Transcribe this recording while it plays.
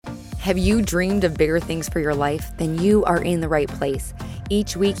Have you dreamed of bigger things for your life? Then you are in the right place.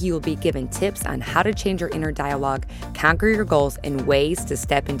 Each week, you will be given tips on how to change your inner dialogue, conquer your goals, and ways to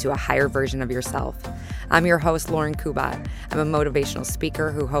step into a higher version of yourself. I'm your host, Lauren Kubat. I'm a motivational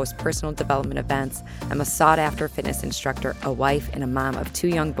speaker who hosts personal development events. I'm a sought-after fitness instructor, a wife, and a mom of 2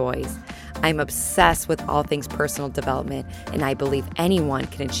 young boys. I'm obsessed with all things personal development, and I believe anyone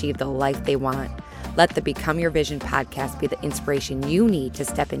can achieve the life they want. Let the Become Your Vision podcast be the inspiration you need to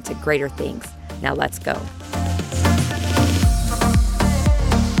step into greater things. Now let's go.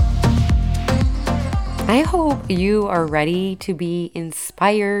 I hope you are ready to be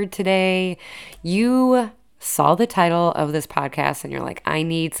inspired today. You saw the title of this podcast and you're like, I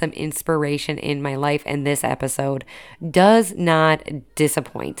need some inspiration in my life, and this episode does not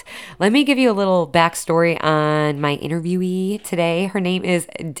disappoint. Let me give you a little backstory on my interviewee today. Her name is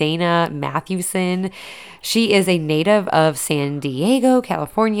Dana Mathewson. She is a native of San Diego,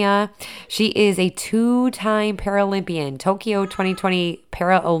 California. She is a 2-time Paralympian, Tokyo 2020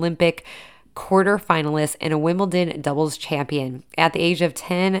 Paralympic quarterfinalist, and a Wimbledon doubles champion. At the age of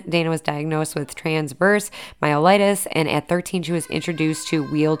 10, Dana was diagnosed with transverse myelitis, and at 13, she was introduced to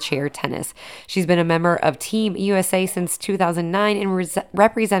wheelchair tennis. She's been a member of Team USA since 2009 and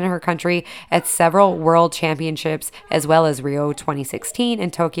represented her country at several world championships, as well as Rio 2016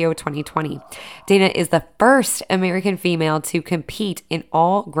 and Tokyo 2020. Dana is the first American female to compete in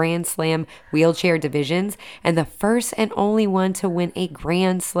all Grand Slam wheelchair divisions and the first and only one to win a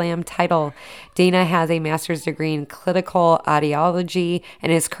Grand Slam title. Dana has a master's degree in clinical audiology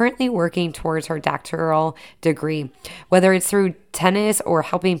and is currently working towards her doctoral degree. Whether it's through tennis or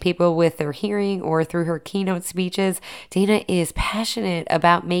helping people with their hearing or through her keynote speeches, Dana is passionate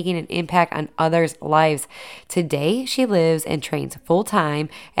about making an impact on others' lives. Today, she lives and trains full-time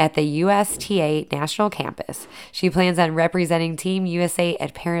at the USTA National Campus. She plans on representing Team USA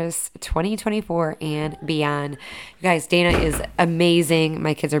at Paris 2024 and beyond. You guys, Dana is amazing.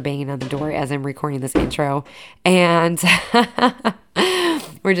 My kids are banging on the door as I'm recording this intro, and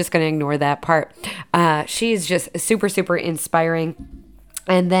we're just going to ignore that part. She is just super, super inspiring.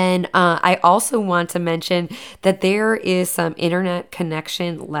 And then I also want to mention that there is some internet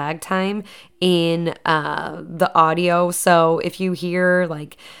connection lag time in the audio. So if you hear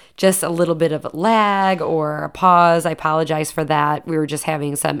like just a little bit of a lag or a pause, I apologize for that. We were just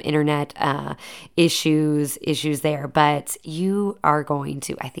having some internet issues there, but you are going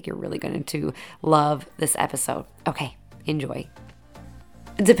to, I think you're really going to love this episode. Okay, enjoy.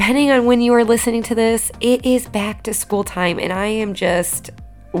 Depending on when you are listening to this, it is back to school time, and I am just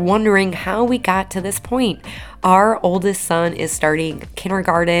wondering how we got to this point. Our oldest son is starting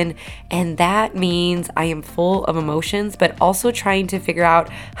kindergarten, and that means I am full of emotions, but also trying to figure out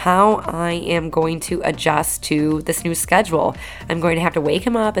how I am going to adjust to this new schedule. I'm going to have to wake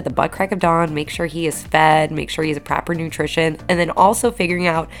him up at the butt crack of dawn, make sure he is fed, make sure he has a proper nutrition, and then also figuring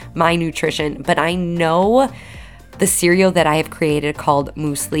out my nutrition. But I know the cereal that I have created called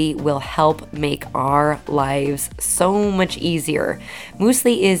Muesli will help make our lives so much easier.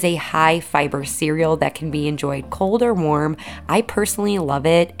 Muesli is a high fiber cereal that can be enjoyed cold or warm. I personally love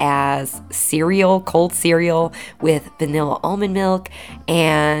it as cereal, cold cereal with vanilla almond milk,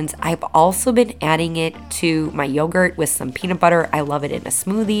 and I've also been adding it to my yogurt with some peanut butter. I love it in a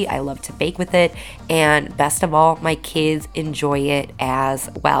smoothie. I love to bake with it, and best of all, my kids enjoy it as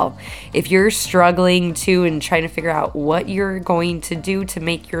well. If you're struggling to and trying to figure out what you're going to do to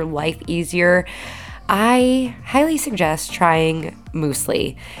make your life easier, I highly suggest trying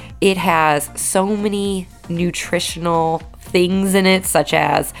Muesli. It has so many nutritional things in it, such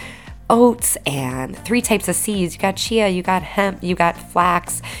as oats and 3 types of seeds. You got chia, you got hemp, you got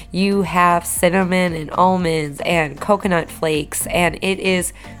flax, you have cinnamon and almonds and coconut flakes, and it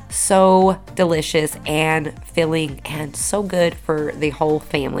is so delicious and filling and so good for the whole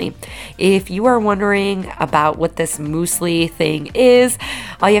family. If you are wondering about what this Muesli thing is,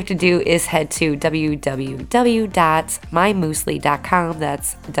 all you have to do is head to www.mymuesli.com.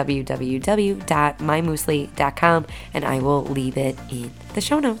 That's www.mymuesli.com, and I will leave it in the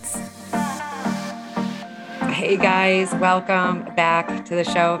show notes. Hey guys, welcome back to the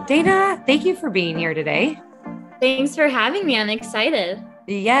show. Dana, thank you for being here today. Thanks for having me. I'm excited.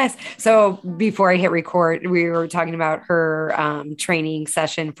 Yes. So before I hit record, we were talking about her training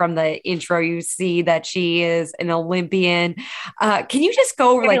session. From the intro, you see that she is an Olympian. Can you just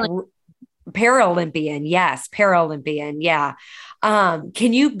go over Paralympian? Yes, Paralympian. Yeah.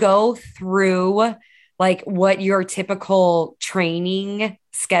 Can you go through like what your typical training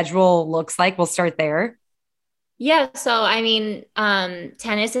schedule looks like? We'll start there. Yeah, so I mean,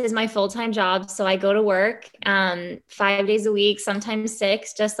 tennis is my full-time job. So I go to work 5 days a week, sometimes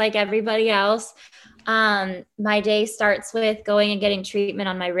six, just like everybody else. My day starts with going and getting treatment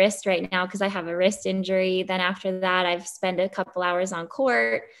on my wrist right now because I have a wrist injury. Then after that, I've spent a couple hours on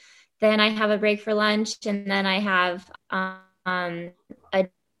court. Then I have a break for lunch, and then I have a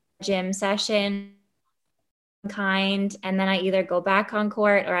gym session kind, and then I either go back on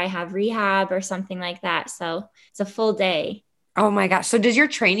court or I have rehab or something like that. So it's a full day. Oh my gosh. So does your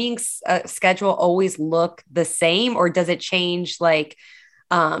training schedule always look the same or does it change like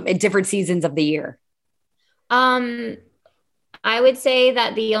at different seasons of the year? Um, I would say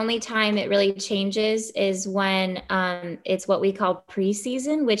that the only time it really changes is when it's what we call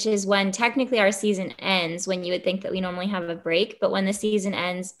preseason, which is when technically our season ends, when you would think that we normally have a break. But when the season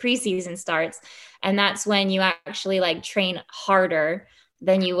ends, preseason starts. And that's when you actually like train harder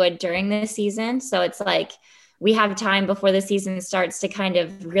than you would during the season. So it's like we have time before the season starts to kind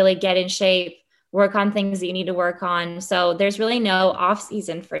of really get in shape, work on things that you need to work on. So there's really no off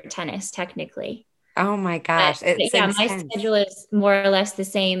season for tennis, technically. Oh my But, gosh, but it's yeah, my intense. schedule is more or less the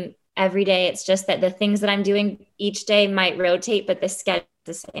same every day. It's just that the things that I'm doing each day might rotate, but the schedule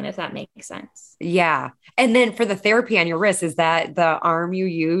is the same, if that makes sense. Yeah. And then for the therapy on your wrist, is that the arm you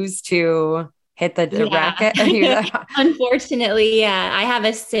use to hit the Yeah. racket? Unfortunately, yeah. I have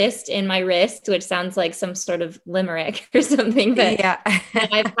a cyst in my wrist, which sounds like some sort of limerick or something, but Yeah. no,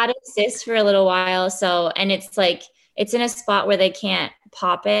 I've had a cyst for a little while. So, and it's like, it's in a spot where they can't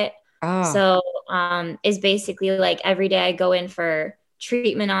pop it. Oh, So, is basically like every day I go in for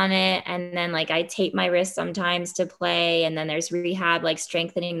treatment on it. And then like I tape my wrist sometimes to play. And then there's rehab, like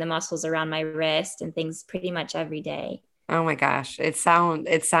strengthening the muscles around my wrist and things pretty much every day. oh my gosh. It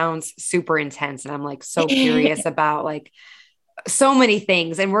sounds super intense. And I'm like so curious about like so many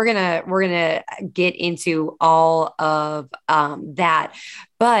things. And we're gonna get into all of that.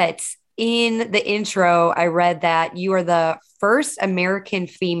 But in the intro, I read that you are the first American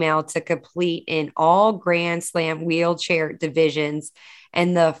female to complete in all Grand Slam wheelchair divisions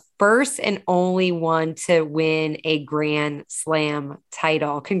and the first and only one to win a Grand Slam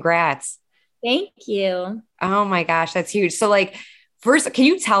title. Congrats. Thank you. Oh my gosh, that's huge. So, like, first, can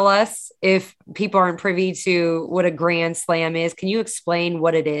you tell us if people aren't privy to what a Grand Slam is? Can you explain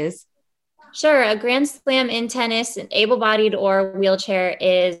what it is? Sure. A grand slam in tennis, able bodied or wheelchair,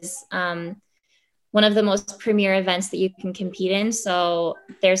 is one of the most premier events that you can compete in. So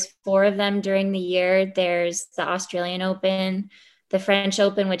there's four of them during the year. There's the Australian Open, the French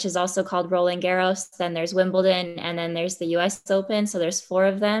Open, which is also called Roland Garros. Then there's Wimbledon, and then there's the U.S. Open. So there's four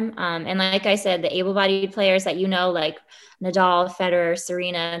of them. And like I said, the able-bodied players that you know, like Nadal, Federer,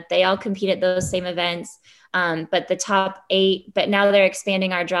 Serena, they all compete at those same events. But the top eight, but now they're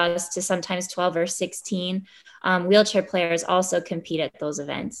expanding our draws to sometimes 12 or 16. Wheelchair players also compete at those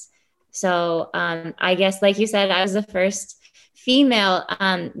events. So I guess, like you said, I was the first female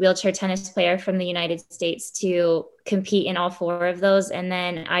wheelchair tennis player from the United States to compete in all four of those. And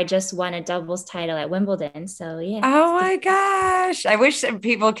then I just won a doubles title at Wimbledon. So yeah. Oh my gosh. I wish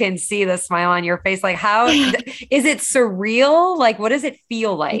people can see the smile on your face. Like, how is it surreal? Like, what does it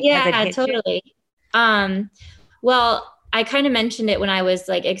feel like? Has it Yeah, hit you? totally. Um, well, I kind of mentioned it when I was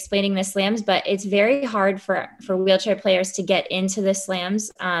like explaining the slams, but it's very hard for wheelchair players to get into the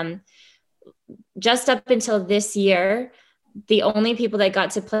slams. Just up until this year, the only people that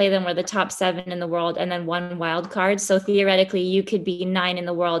got to play them were the top seven in the world and then one wild card. So theoretically, you could be nine in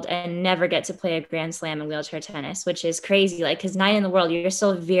the world and never get to play a grand slam in wheelchair tennis, which is crazy. Like, because nine in the world, you're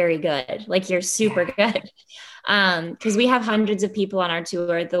still very good. Like, you're super Yeah. good. Because we have hundreds of people on our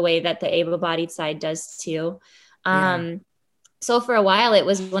tour, the way that the able-bodied side does too. Yeah. So for a while, it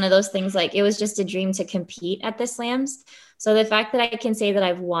was one of those things, like it was just a dream to compete at the slams. So the fact that I can say that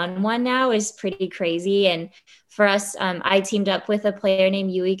I've won one now is pretty crazy. And for us, I teamed up with a player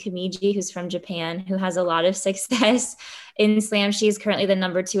named Yui Kamiji, who's from Japan, who has a lot of success in slam. She's currently the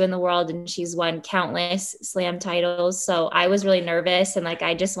number two in the world, and she's won countless slam titles. So I was really nervous, and like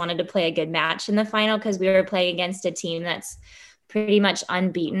I just wanted to play a good match in the final because we were playing against a team that's pretty much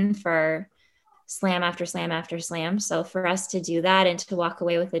unbeaten for slam after slam after slam. So for us to do that and to walk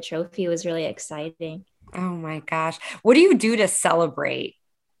away with the trophy was really exciting. Oh my gosh. What do you do to celebrate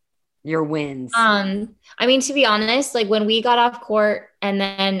your wins? I mean, to be honest, like when we got off court and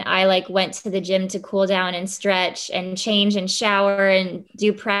then I like went to the gym to cool down and stretch and change and shower and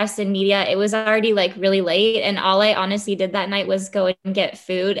do press and media, it was already like really late. And all I honestly did that night was go and get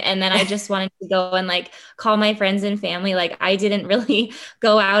food. And then I just wanted to go and like call my friends and family. Like I didn't really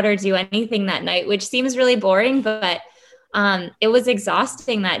go out or do anything that night, which seems really boring, but It was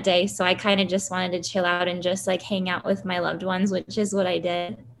exhausting that day. So I kind of just wanted to chill out and just like hang out with my loved ones, which is what I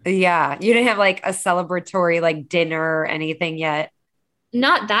did. Yeah. You didn't have like a celebratory like dinner or anything yet.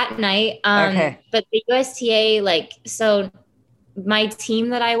 Not that night. Okay. But the USTA, like, so my team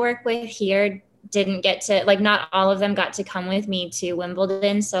that I work with here didn't get to, like, not all of them got to come with me to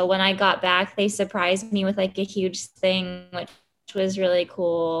Wimbledon. So when I got back, they surprised me with like a huge thing, which was really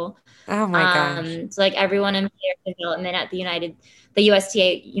cool. Oh my gosh. So like everyone in player development at the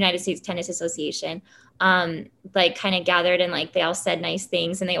USTA, United States Tennis Association, like kind of gathered and like they all said nice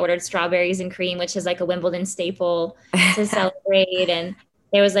things and they ordered strawberries and cream, which is like a Wimbledon staple to celebrate. And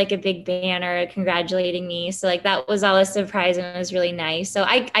there was like a big banner congratulating me. So like that was all a surprise and it was really nice. So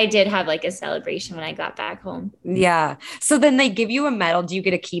I did have like a celebration when I got back home. Yeah. So then they give you a medal. Do you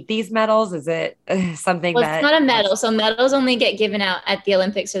get to keep these medals? Is it something Well, it's that not a medal. So medals only get given out at the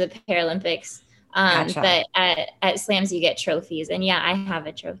Olympics or the Paralympics. gotcha? But at slams you get trophies. And yeah, I have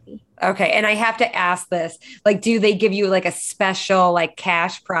a trophy. Okay. And I have to ask this, like, do they give you like a special like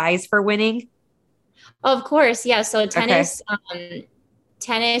cash prize for winning? Of course, yeah. So Okay.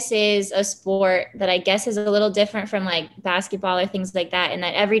 tennis is a sport that I guess is a little different from like basketball or things like that. And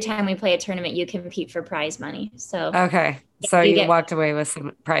that every time we play a tournament, you compete for prize money. So Okay. So you you get, walked away with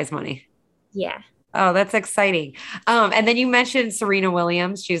some prize money. yeah. Oh, that's exciting. And then you mentioned Serena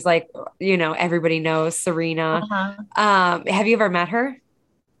Williams. She's like, everybody knows Serena. Uh-huh. Have you ever met her?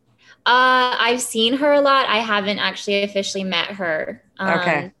 I've seen her a lot. I haven't actually officially met her.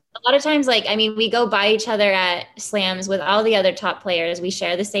 Okay. A lot of times, like, I mean, we go by each other at slams with all the other top players. We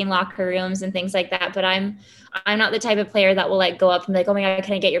share the same locker rooms and things like that. But I'm not the type of player that will like go up and be like, oh my God,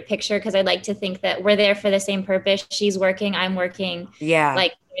 can I get your picture? Because I like to think that we're there for the same purpose. She's working, I'm working. Yeah.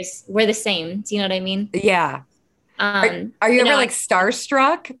 Like we're the same. Do you know what I mean? Yeah. Are, are you You ever know, like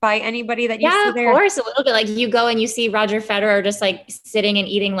starstruck by anybody that you yeah, see of there? course, a little bit. Like you go and you see Roger Federer just like sitting and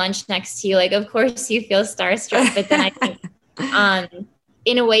eating lunch next to you. Like, of course, you feel starstruck. But then I think, um,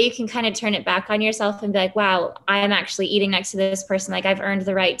 in a way, you can kind of turn it back on yourself and be like, "Wow, I am actually eating next to this person. Like, I've earned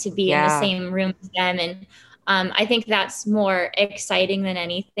the right to be in the Yeah. same room as them." And I think that's more exciting than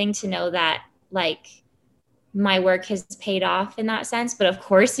anything to know that like my work has paid off in that sense. But of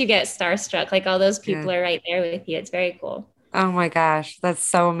course, you get starstruck. Like all those Yeah. people are right there with you. It's very cool. Oh my gosh, that's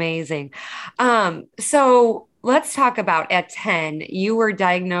so amazing. So let's talk about at 10, you were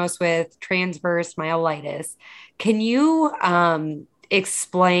diagnosed with transverse myelitis. Can you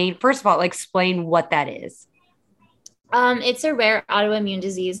explain, first of all, explain what that is? It's a rare autoimmune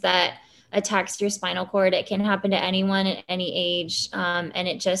disease that attacks your spinal cord. It can happen to anyone at any age, and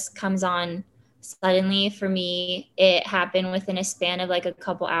it just comes on suddenly. For me, it happened within a span of like a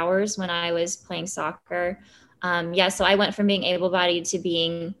couple hours when I was playing soccer. Yeah, so I went from being able-bodied to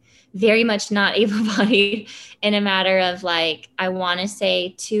being very much not able-bodied in a matter of like I want to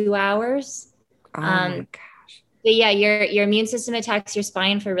say 2 hours. Oh my Um, God. but yeah, your immune system attacks your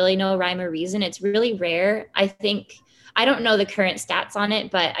spine for really no rhyme or reason. It's really rare. I think I don't know the current stats on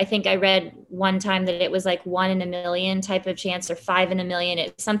it, but I think I read one time that it was like 1 in a million type of chance or 5 in a million.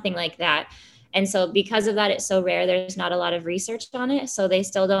 It's something like that. And so because of that, it's so rare. There's not a lot of research on it. So they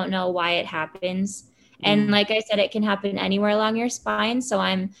still don't know why it happens. And Mm, like I said, it can happen anywhere along your spine. So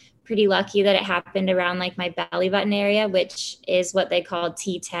I'm pretty lucky that it happened around like my belly button area, which is what they call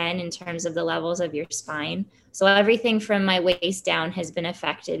T10 in terms of the levels of your spine. So everything from my waist down has been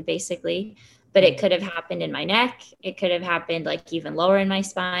affected basically, but it mm, could have happened in my neck. It could have happened like even lower in my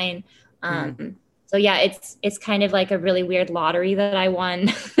spine. mm. So yeah, it's kind of like a really weird lottery that I won.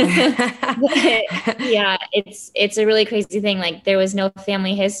 But yeah, it's a really crazy thing. Like there was no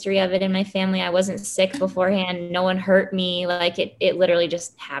family history of it in my family. I wasn't sick beforehand. No one hurt me. Like it literally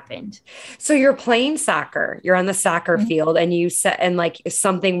just happened. So you're playing soccer, you're on the soccer field and you said, and like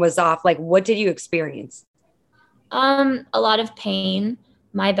something was off. Like, what did you experience? A lot of pain.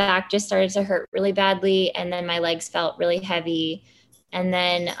 My back just started to hurt really badly, and then my legs felt really heavy. And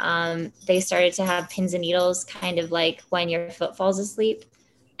then they started to have pins and needles, kind of like when your foot falls asleep.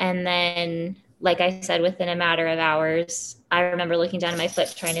 And then, like I said, within a matter of hours, I remember looking down at my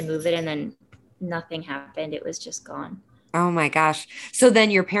foot trying to move it, and then nothing happened. It was just gone. Oh my gosh. So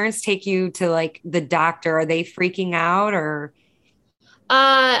then your parents take you to like the doctor. Are they freaking out or?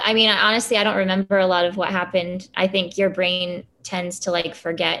 I mean, honestly, I don't remember a lot of what happened. I think your brain tends to like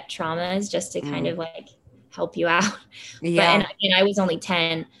forget traumas just to kind Mm, of like help you out. But, and yeah. I mean, I was only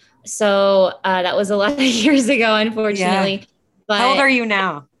 10. So that was a lot of years ago, Yeah. unfortunately. How old But are you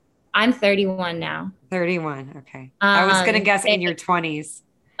now? I'm 31 now. 31. Okay. I was going to guess It, in your 20s.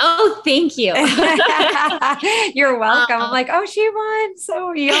 Oh, thank you. You're welcome. I'm like, oh, she won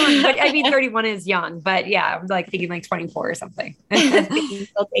so young. But I mean, 31 is young, but yeah, I'm like thinking like 24 or something.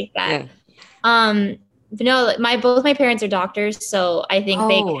 I'll take that. Yeah. But no, both my parents are doctors, so I think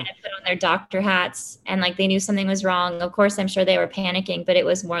they kind Oh, of put on their doctor hats and like they knew something was wrong. Of course, I'm sure they were panicking, but it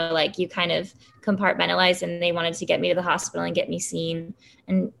was more like you kind of compartmentalize and they wanted to get me to the hospital and get me seen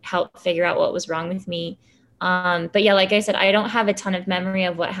and help figure out what was wrong with me. But yeah, like I said, I don't have a ton of memory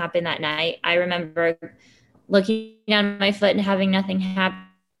of what happened that night. I remember looking down my foot and having nothing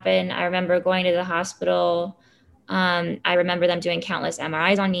happen. I remember going to the hospital. I remember them doing countless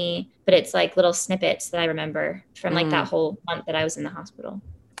MRIs on me, but it's like little snippets that I remember from like that whole month that I was in the hospital.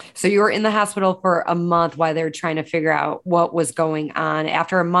 so you were in the hospital for a month while they were trying to figure out what was going on.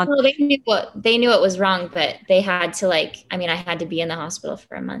 After a month, Well, they knew it was wrong, but they had to like, I mean, I had to be in the hospital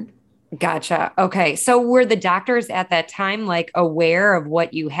for a month. gotcha. Okay. So were the doctors at that time like aware of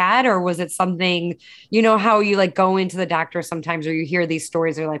what you had, or was it something, you know, how you like go into the doctor sometimes, or you hear these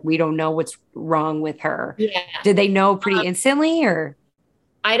stories, they're like, we don't know what's wrong with her. Yeah. Did they know pretty instantly or?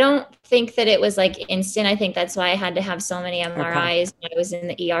 I don't think that it was like instant. I think that's why I had to have so many Okay. MRIs. I was in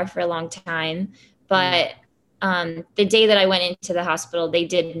the ER for a long time. Mm. But the day that I went into the hospital, they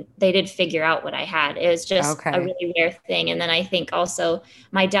did figure out what I had. It was just a Okay. really rare thing. And then I think also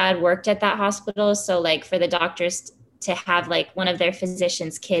my dad worked at that hospital. So like for the doctors to have like one of their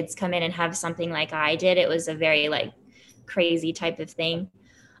physicians' kids come in and have something like I did, it was a very like crazy type of thing.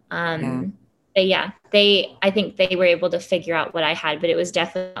 Yeah. But yeah, I think they were able to figure out what I had, but it was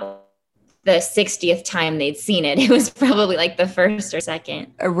definitely the 60th time they'd seen it. It was probably like the first or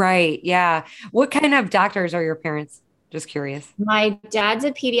second. Right. Yeah. What kind of doctors are your parents? Just curious. My dad's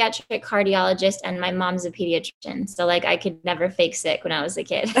a pediatric cardiologist and my mom's a pediatrician. So like I could never fake sick when I was a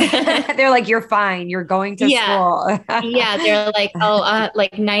kid. They're like, you're fine. You're going to Yeah. school. Yeah. They're like, oh,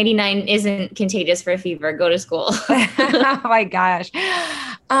 like 99 isn't contagious for a fever. Go to school. Oh my gosh.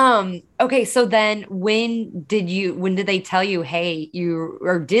 Okay, so then when did they tell you, hey,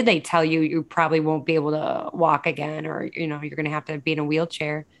 or did they tell you you probably won't be able to walk again, or you know, you're gonna have to be in a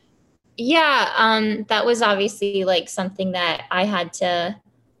wheelchair? Yeah. That was obviously like something that I had to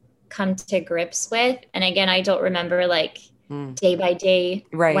come to grips with. And again, I don't remember like Mm, day by day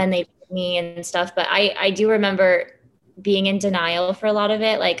when right. they told me and stuff, but I do remember being in denial for a lot of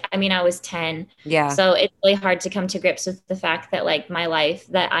it. Like, I mean, I was 10. Yeah. So it's really hard to come to grips with the fact that like my life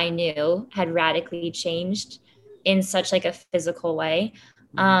that I knew had radically changed in such like a physical way.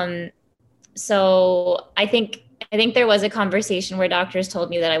 Mm, Um, so I think there was a conversation where doctors told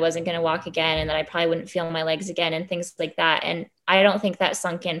me that I wasn't going to walk again and that I probably wouldn't feel my legs again and things like that. And I don't think that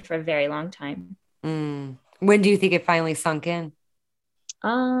sunk in for a very long time. mm. When do you think it finally sunk in?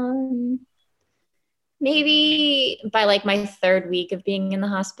 Um, Maybe by like my third week of being in the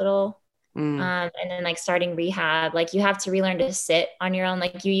hospital. Mm, And then like starting rehab, like you have to relearn to sit on your own.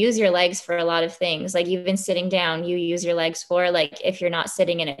 Like you use your legs for a lot of things. Like even sitting down, you use your legs for like if you're not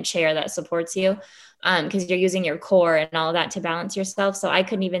sitting in a chair that supports you, because you're using your core and all of that to balance yourself. So I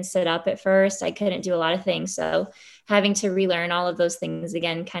couldn't even sit up at first. I couldn't do a lot of things. So having to relearn all of those things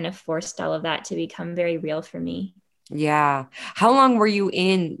again kind of forced all of that to become very real for me. yeah. How long were you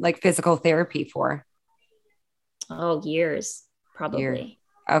in like physical therapy for? Oh, years, Year. probably.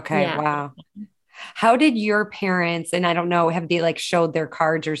 Okay, Yeah. wow. How did your parents, and I don't know, have they like showed their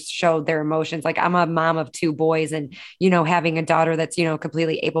cards or showed their emotions? Like I'm a mom of two boys and, you know, having a daughter that's, you know,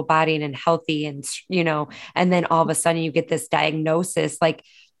 completely able-bodied and healthy and, you know, and then all of a sudden you get this diagnosis. Like,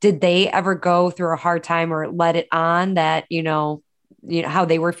 did they ever go through a hard time or let it on that, how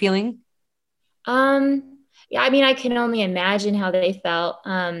they were feeling? Yeah, I mean, I can only imagine how they felt.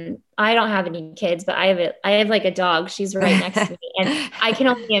 I don't have any kids, but I have like a dog. She's right next to me. And I can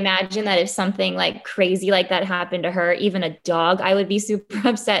only imagine that if something like crazy like that happened to her, even a dog, I would be super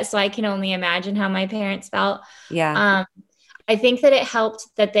upset. So I can only imagine how my parents felt. Yeah. Um, I think that it helped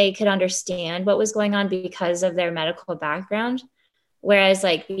that they could understand what was going on because of their medical background. Whereas,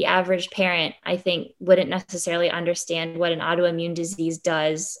 like the average parent, I think wouldn't necessarily understand what an autoimmune disease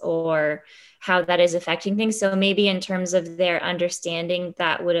does or how that is affecting things. So maybe in terms of their understanding,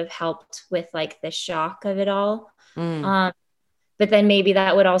 that would have helped with like the shock of it all. Mm, Um, but then maybe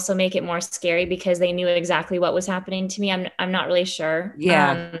that would also make it more scary because they knew exactly what was happening to me. I'm not really sure.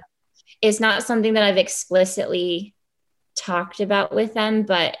 yeah. It's not something that I've explicitly talked about with them,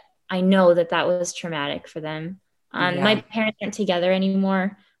 but I know that that was traumatic for them. My Yeah. parents aren't together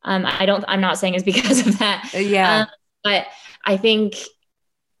anymore. I'm not saying it's because of that. Yeah. But I think,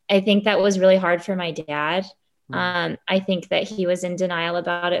 I think that was really hard for my dad. Mm. I think that he was in denial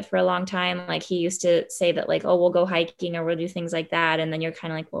about it for a long time. Like he used to say that like, oh, we'll go hiking or we'll do things like that. And then you're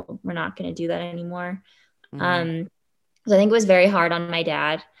kind of like, well, we're not going to do that anymore. Mm. Um, so I think it was very hard on my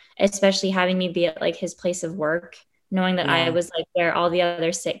dad, especially having me be at like his place of work, knowing that I Yeah. was like there, all the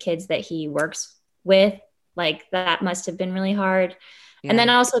other sick kids that he works with, like that must have been really hard. And Yeah. then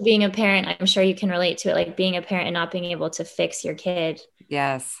also being a parent, I'm sure you can relate to it, like being a parent and not being able to fix your kid.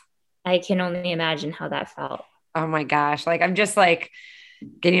 Yes. I can only imagine how that felt. Oh my gosh. Like I'm just like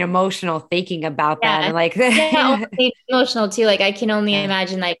getting emotional thinking about that. Yeah. And like, Yeah. Only emotional too. Like I can only yeah.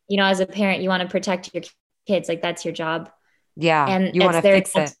 imagine, like, as a parent, you want to protect your kids. Like that's your job. Yeah. And You want it's to their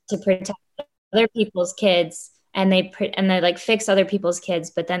fix job it. to protect other people's kids. And they like fix other people's kids,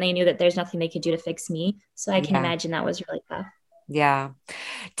 but then they knew that there's nothing they could do to fix me. So I can Yeah. imagine that was really tough. Yeah.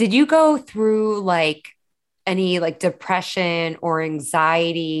 Did you go through like any like depression or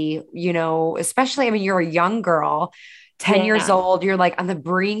anxiety, especially, I mean, you're a young girl, 10 years Yeah. old, you're like on the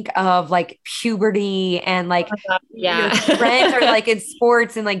brink of like puberty and Oh like my God. your Yeah. friends are like in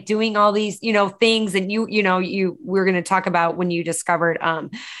sports and like doing all these, things. And we're going to talk about when you discovered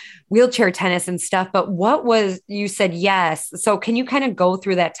wheelchair tennis and stuff, but you said yes. So can you kind of go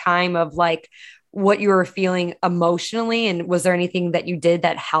through that time of like what you were feeling emotionally? And was there anything that you did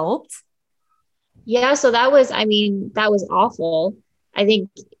that helped? Yeah, so that was awful. I think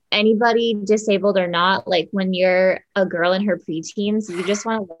anybody disabled or not, like when you're a girl in her preteens, you just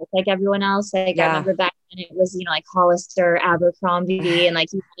want to look like everyone else. Like I Yeah. remember back then it was, like Hollister, Abercrombie, and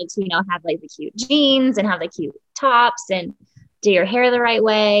like you wanted to, have like the cute jeans and have the cute tops and do your hair the right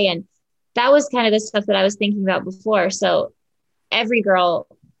way. And that was kind of the stuff that I was thinking about before. So every girl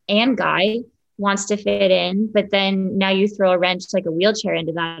and guy wants to fit in, but then now you throw a wrench like a wheelchair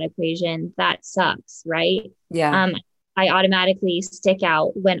into that equation. That sucks, right? Yeah. Um, I automatically stick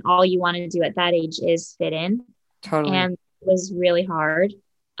out when all you want to do at that age is fit in, Totally. and it was really hard.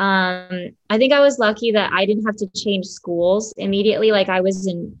 I think I was lucky that I didn't have to change schools immediately. Like I was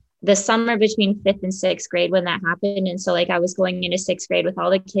in the summer between fifth and sixth grade when that happened, and so like I was going into sixth grade with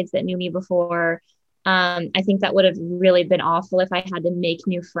all the kids that knew me before. I think that would have really been awful if I had to make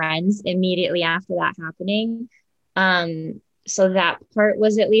new friends immediately after that happening. So that part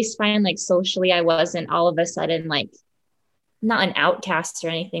was at least fine. Like socially, I wasn't all of a sudden like not an outcast or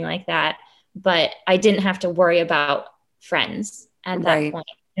anything like that, but I didn't have to worry about friends at that Right. point.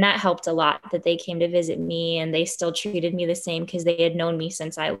 And that helped a lot that they came to visit me and they still treated me the same because they had known me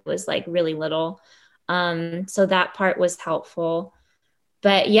since I was like really little. So that part was helpful.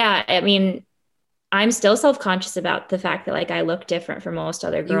 But yeah, I mean, I'm still self-conscious about the fact that like I look different from most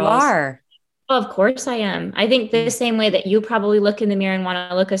other You girls. are. Oh, of course I am. I think the Mm. same way that you probably look in the mirror and want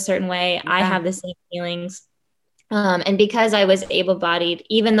to look a certain way, I Yeah. have the same feelings. And because I was able-bodied,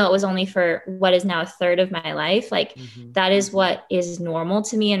 even though it was only for what is now a third of my life, like Mhm. that is what is normal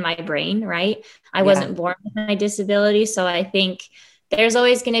to me in my brain, right? I Yeah. wasn't born with my disability. So I think there's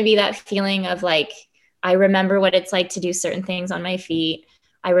always going to be that feeling of like, I remember what it's like to do certain things on my feet.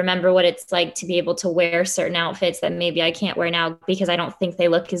 I remember what it's like to be able to wear certain outfits that maybe I can't wear now because I don't think they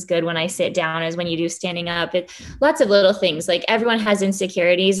look as good when I sit down as when you do standing up. Lots of little things. Like everyone has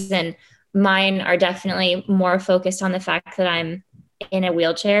insecurities, and mine are definitely more focused on the fact that I'm in a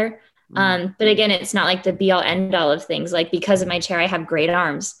wheelchair. Mm. But again, it's not like the be all end all of things. Like because of my chair, I have great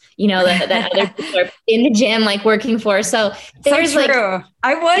arms, that other people are in the gym, like working for. So So there's like, true. yeah,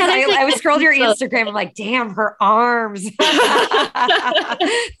 there's like I was scrolling your so Instagram. I'm like, damn, her arms. so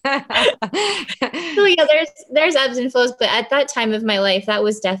yeah, there's ebbs and flows, but at that time of my life, that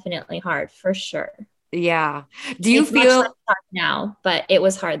was definitely hard for sure. Yeah. Do you It's much less feel, hard now, but it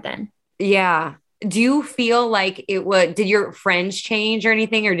was hard then. yeah. Do you feel like did your friends change or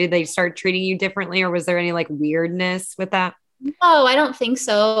anything, or did they start treating you differently, or was there any like weirdness with that? No, I don't think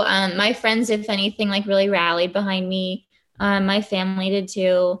so. My friends, if anything, like really rallied behind me. My family did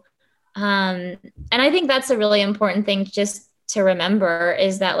too. And I think that's a really important thing just to remember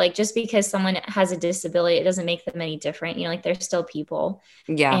is that like just because someone has a disability, it doesn't make them any different. Like they're still people.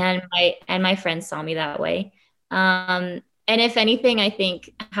 Yeah. And my friends saw me that way. And if anything, I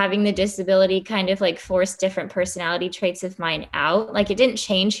think having the disability kind of like forced different personality traits of mine out. Like it didn't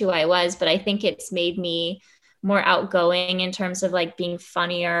change who I was, but I think it's made me more outgoing in terms of like being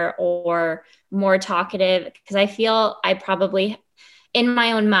funnier or more talkative because I feel I probably in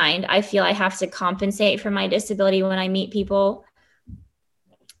my own mind I feel I have to compensate for my disability when I meet people.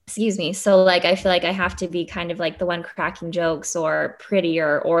 excuse me. So like I feel like I have to be kind of like the one cracking jokes or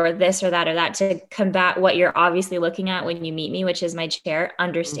prettier or this or that to combat what you're obviously looking at when you meet me, which is my chair, Mm.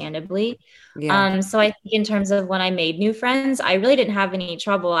 understandably. Yeah. So I think in terms of when I made new friends, I really didn't have any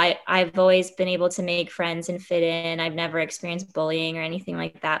trouble. I've always been able to make friends and fit in. I've never experienced bullying or anything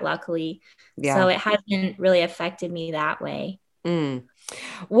like that, luckily. So Yeah. it hasn't really affected me that way. Mm.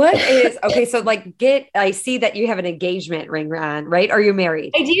 What is okay? So, like, I see that you have an engagement ring on, right? Are you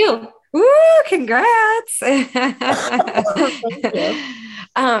married? I do. Woo, congrats. Thank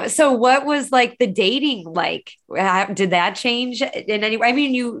you. So what was like the dating like? Did that change in any way? I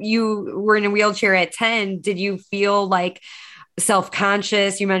mean, you were in a wheelchair at 10. Did you feel like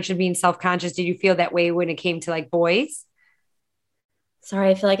self-conscious? You mentioned being self-conscious. Did you feel that way when it came to like boys? Sorry,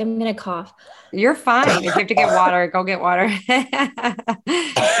 I feel like I'm gonna cough. You're fine. If you have to get water, go get water.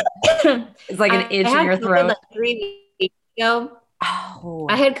 It's like an I itch in had your COVID throat. like 3 weeks ago. I Oh,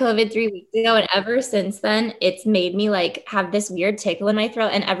 had COVID 3 weeks ago, and ever since then, it's made me like have this weird tickle in my throat,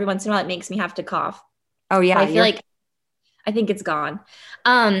 and every once in a while, it makes me have to cough. oh But yeah, I feel you're like I think it's gone.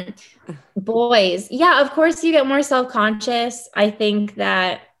 Um, Boys, yeah, of course, you get more self-conscious. I think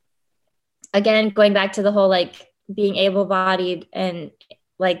that again, going back to the whole like being able-bodied and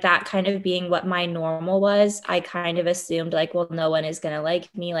like that kind of being what my normal was, I kind of assumed like, well, no one is gonna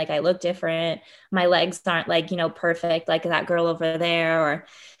like me. Like I look different. My legs aren't like, perfect, like that girl over there, or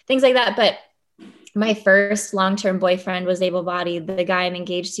things like that. But my first long-term boyfriend was able-bodied. The guy I'm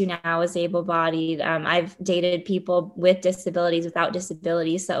engaged to now is able-bodied. I've dated people with disabilities, without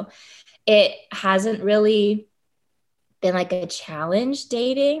disabilities. So it hasn't really been like a challenge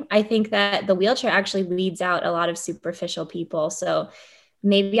dating. I think that the wheelchair actually weeds out a lot of superficial people. So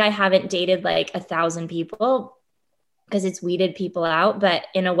maybe I haven't dated like 1,000 people because it's weeded people out, but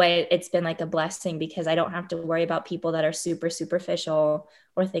in a way it's been like a blessing because I don't have to worry about people that are super superficial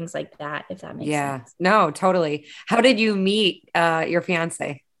or things like that, if that makes yeah. sense. No, totally. How did you meet your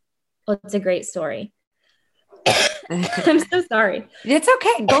fiance? Oh, it's a great story. I'm It's so sorry.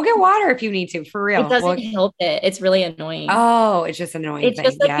 okay. Go get water if you need to, for It real. doesn't Well, help it. It's really annoying. oh, it's just an annoying It's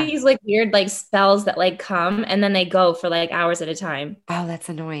just thing. like Yeah. these like weird like spells that like come and then they go for like hours at a time. Oh, that's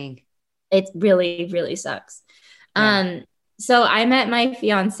annoying. It really, really sucks. Yeah. Um, so I met my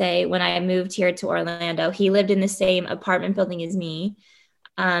fiance when I moved here to Orlando. He lived in the same apartment building as me.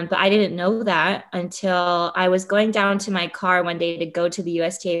 But I didn't know that until I was going down to my car one day to go to the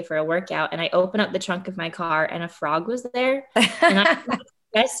USTA for a workout. And I opened up the trunk of my car and a frog was there. And I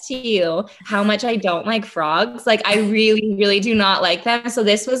express to you how much I don't like frogs. Like I really, really do not like them. So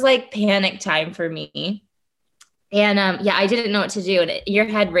this was like panic time for me. And yeah, I didn't know what to do. And your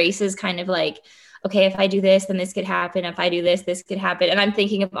head races kind of like, okay, if I do this, then this could happen. If I do this, this could happen. And I'm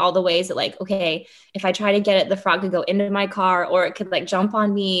thinking of all the ways that, like, okay, if I try to get it, the frog could go into my car or it could like jump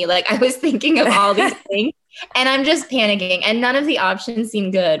on me. Like, I was thinking of all these things and I'm just panicking, and none of the options seem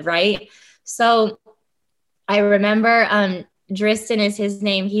good. Right. So I remember Driston is his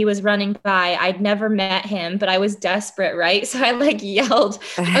name. He was running by. I'd never met him, but I was desperate, right? So I like yelled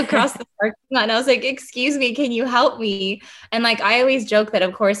across the parking lot and I was like, "Excuse me, can you help me?" And like I always joke that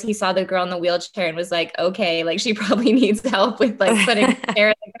of course he saw the girl in the wheelchair and was like, "Okay, like she probably needs help with like putting a chair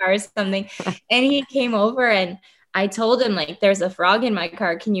in the car or something." And he came over and I told him like, "There's a frog in my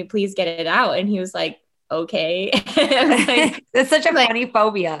car. Can you please get it out?" And he was like, "Okay." Like, It's such a like funny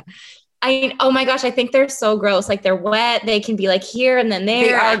phobia. oh my gosh, I think they're so gross. Like they're wet. They can be like here and then They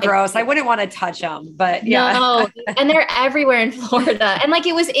there. are gross. I wouldn't want to touch them, but yeah. No, and they're everywhere in Florida. And like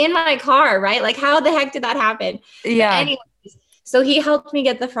it was in my car, right? Like how the heck did that happen? But Yeah. anyways, so he helped me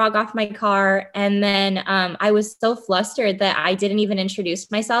get the frog off my car. And then I was so flustered that I didn't even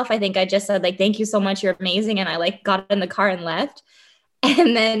introduce myself. I think I just said like, "Thank you so much. You're amazing." And I like got in the car and left.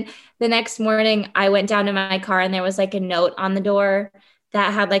 And then the next morning, I went down to my car and there was like a note on the door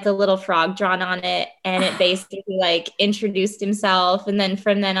that had like a little frog drawn on it. And it basically like introduced himself. And then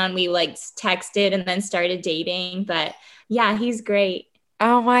from then on, we like texted and then started dating. But yeah, he's great.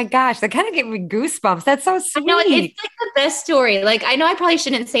 Oh my gosh, that kind of gave me goosebumps. That's so I know it's sweet. like the best story. Like I know I probably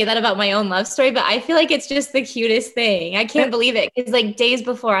shouldn't say that about my own love story, but I feel like it's just the cutest thing. I can't believe it. Because like days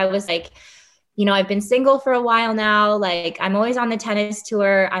before I was like, I've been single for a while now. Like I'm always on the tennis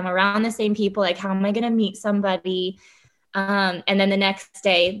tour. I'm around the same people. Like, how am I going to meet somebody? And then the next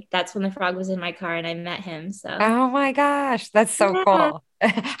day, that's when the frog was in my car and I met him. So Oh my gosh, that's so yeah, cool.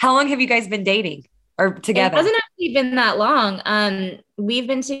 How long have you guys been dating or it together? hasn't actually been that long. We've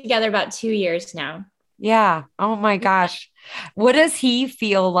been together about 2 years now. Yeah. Oh my gosh. What does he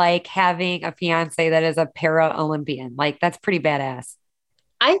feel like having a fiance that is a para Olympian? Like, that's pretty badass.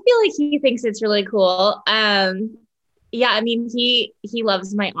 I feel like he thinks it's really cool. yeah, I mean, he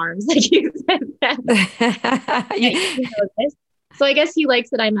loves my arms, like you said that. You know this. So I guess he likes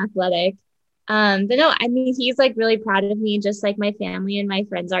that I'm athletic. But no, I mean, he's like really proud of me, just like my family and my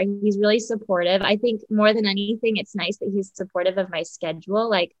friends are. He's really supportive. I think more than anything, it's nice that he's supportive of my schedule.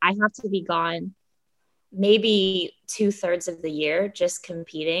 Like I have to be gone maybe 2/3 of the year just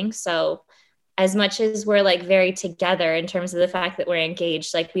competing. So as much as we're like very together in terms of the fact that we're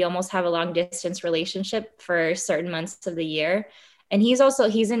engaged, like we almost have a long distance relationship for certain months of the year. And he's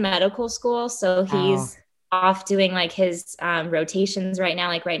in medical school, so Oh, he's off doing like his rotations right now.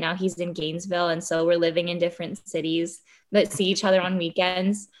 Like right now he's in Gainesville, and so we're living in different cities that see each other on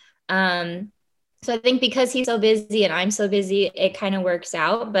weekends. um, so I think because he's so busy and I'm so busy, it kind of works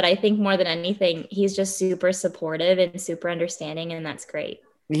out. But I think more than anything, he's just super supportive and super understanding, and that's great.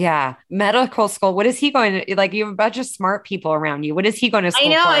 yeah. Medical school. What is he going to like? You have a bunch of smart people around you. What is he going to I school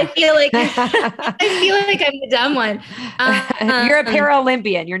know. I for? feel like I feel like I'm the dumb one. You're a Um,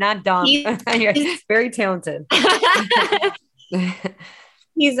 Paralympian. You're not dumb. he's You're very talented.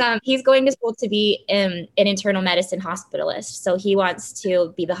 he's going to school to be an internal medicine hospitalist. So he wants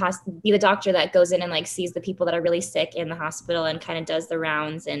to be be the doctor that goes in and like sees the people that are really sick in the hospital and kind of does the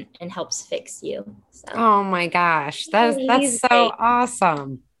rounds and helps fix you. So Oh my gosh. That's he's so great.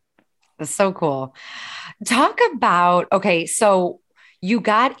 awesome. That's so cool. Talk about, okay, so you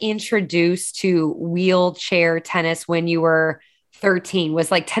got introduced to wheelchair tennis when you were 13. Was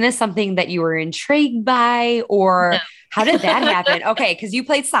like tennis something that you were intrigued by, No. or how did that happen? Okay, because you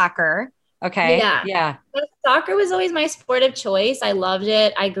played soccer. Okay. Yeah. Yeah. But soccer was always my sport of choice. I loved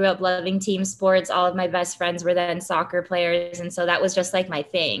it. I grew up loving team sports. All of my best friends were then soccer players. And so that was just like my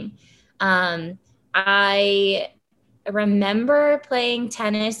thing. I remember playing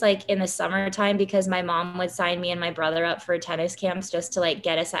tennis like in the summertime because my mom would sign me and my brother up for tennis camps just to like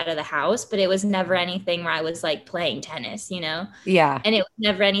get us out of the house. But it was never anything where I was like playing tennis, you know? Yeah. And it was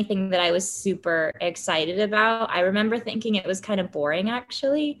never anything that I was super excited about. I remember thinking it was kind of boring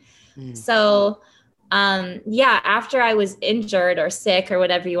actually. Mm. So, yeah, after I was injured or sick or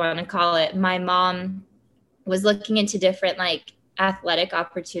whatever you want to call it, my mom was looking into different like athletic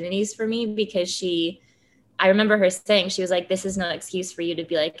opportunities for me because I remember her saying, she was like, this is no excuse for you to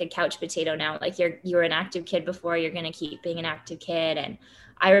be like a couch potato now. Like you were an active kid before, you're going to keep being an active kid. And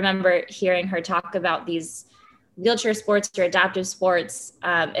I remember hearing her talk about these wheelchair sports or adaptive sports.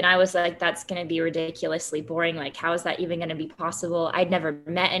 And I was like, that's going to be ridiculously boring. Like, how is that even going to be possible? I'd never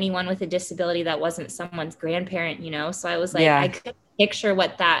met anyone with a disability that wasn't someone's grandparent, you know? So I was like, I Yeah. couldn't picture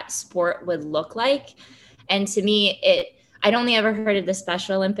what that sport would look like. And to me, I'd only ever heard of the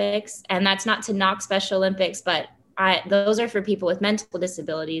Special Olympics, and that's not to knock Special Olympics, but those are for people with mental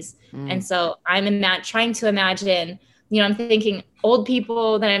disabilities. Mm. And so trying to imagine, I'm thinking old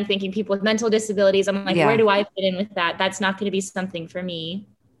people, then I'm thinking people with mental disabilities. I'm like, where Yeah. do I fit in with that? That's not going to be something for me.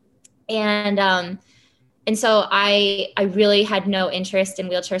 And so I really had no interest in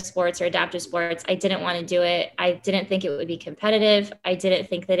wheelchair sports or adaptive sports. I didn't want to do it. I didn't think it would be competitive. I didn't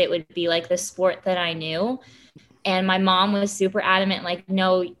think that it would be like the sport that I knew. And my mom was super adamant, like,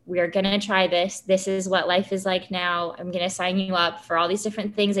 no, we're going to try this. This is what life is like now. I'm going to sign you up for all these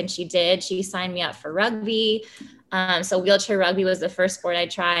different things. And she did. She signed me up for rugby. So wheelchair rugby was the first sport I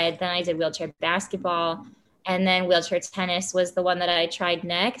tried. Then I did wheelchair basketball. And then wheelchair tennis was the one that I tried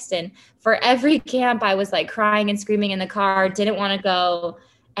next. And for every camp, I was like crying and screaming in the car, didn't want to go.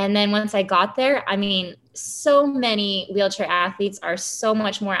 And then once I got there, I mean, so many wheelchair athletes are so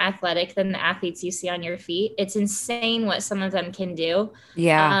much more athletic than the athletes you see on your feet. It's insane what some of them can do.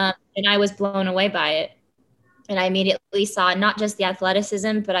 Yeah. And I was blown away by it. And I immediately saw not just the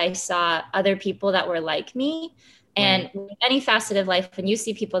athleticism, but I saw other people that were like me. Right. And any facet of life, when you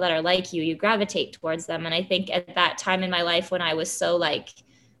see people that are like you gravitate towards them. And I think at that time in my life when I was so like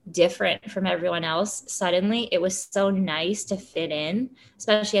different from everyone else, suddenly it was so nice to fit in,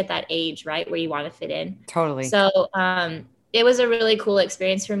 especially at that age, right, where you want to fit in. Totally. So it was a really cool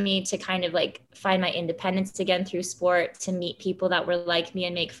experience for me to kind of like find my independence again through sport, to meet people that were like me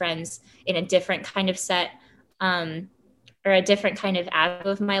and make friends in a different kind of set, um, or a different kind of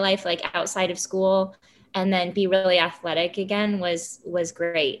avenue of my life, like outside of school, and then be really athletic again was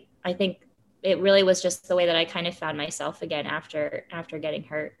great. I think it really was just the way that I kind of found myself again after getting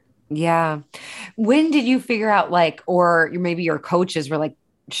hurt. Yeah. When did you figure out like, or maybe your coaches were like,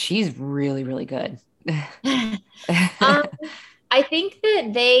 she's really, really good? um, I think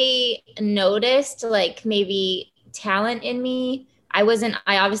that they noticed like maybe talent in me. I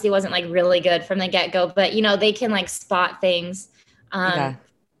obviously wasn't like really good from the get go, but they can like spot things um, Yeah.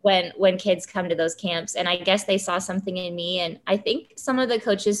 when kids come to those camps. And I guess they saw something in me. And I think some of the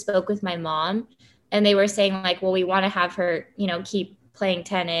coaches spoke with my mom and they were saying like, well, we want to have her, keep playing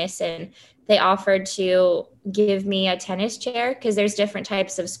tennis. And they offered to give me a tennis chair because there's different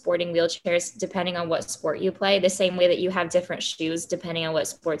types of sporting wheelchairs depending on what sport you play, the same way that you have different shoes depending on what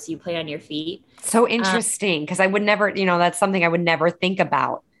sports you play on your feet. So Um, interesting. Cause I would never, that's something I would never think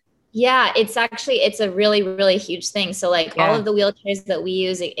about. Yeah, it's a really, really huge thing. So like all Yeah. of the wheelchairs that we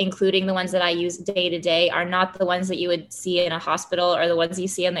use, including the ones that I use day to day, are not the ones that you would see in a hospital or the ones you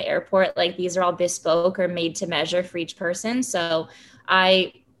see in the airport. Like these are all bespoke or made to measure for each person. So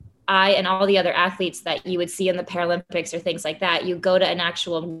I I and all the other athletes that you would see in the Paralympics or things like that, you go to an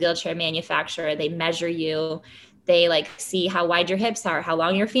actual wheelchair manufacturer, they measure you, they like see how wide your hips are, how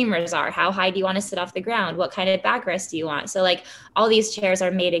long your femurs are, how high do you want to sit off the ground, what kind of backrest do you want. So like all these chairs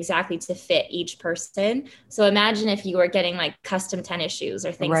are made exactly to fit each person. So imagine if you were getting like custom tennis shoes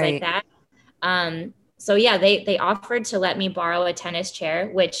or things like Right. that. So yeah, they offered to let me borrow a tennis chair,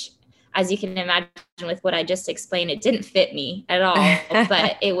 which, as you can imagine with what I just explained, it didn't fit me at all,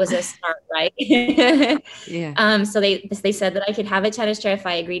 but it was a start, right? Yeah. So they said that I could have a tennis chair if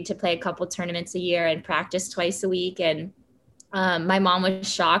I agreed to play a couple tournaments a year and practice twice a week. And my mom was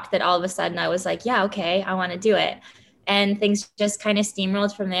shocked that all of a sudden I was like, yeah, okay, I want to do it. And things just kind of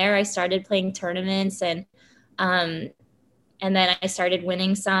steamrolled from there. I started playing tournaments, um, and then I started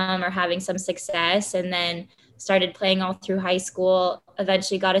winning some or having some success, and then started playing all through high school.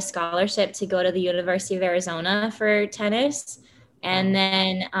 Eventually got a scholarship to go to the University of Arizona for tennis, and Wow.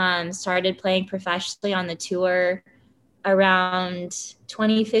 then started playing professionally on the tour around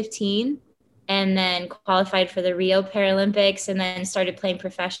 2015, and then qualified for the Rio Paralympics, and then started playing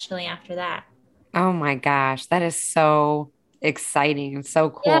professionally after that. Oh my gosh, that is so exciting and so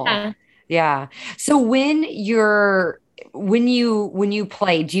cool. Yeah. Yeah. So when you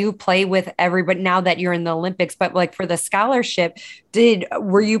play, do you play with everybody now that you're in the Olympics, but like for the scholarship,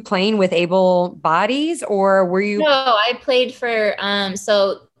 were you playing with able bodies or were No, you I played for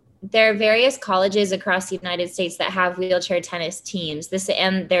so there are various colleges across the United States that have wheelchair tennis teams.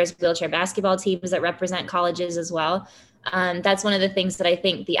 And there's wheelchair basketball teams that represent colleges as well. That's one of the things that I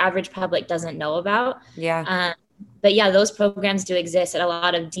think the average public doesn't know about. yeah. Um, but yeah, those programs do exist at a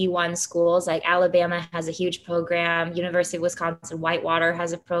lot of D1 schools. Like Alabama has a huge program. University of Wisconsin Whitewater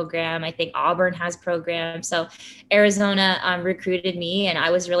has a program. I think Auburn has programs. So Arizona recruited me, and I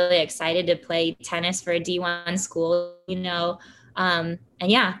was really excited to play tennis for a D1 school. And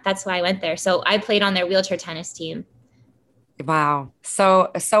yeah, that's why I went there. So I played on their wheelchair tennis team. Wow. So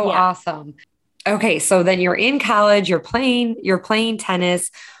Yeah. awesome. Okay, so then you're in college, you're playing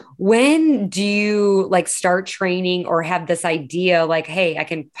tennis. When do you like start training or have this idea like, hey, I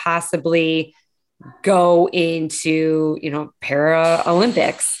can possibly go into, para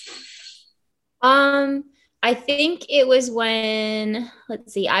Olympics? Um, I think it was when,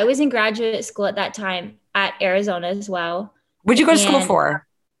 let's see, I was in graduate school at that time at Arizona as well, What'd you go to school and for?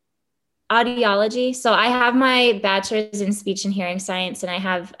 audiology. So I have my bachelor's in speech and hearing science, and I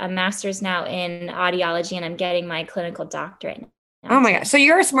have a master's now in audiology, and I'm getting my clinical doctorate now Oh my too. gosh. So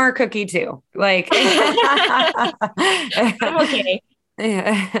you're a smart cookie too. Like I'm okay.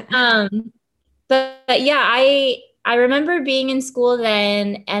 yeah. But yeah, I remember being in school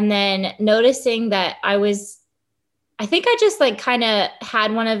then, and then noticing that I think I just like kind of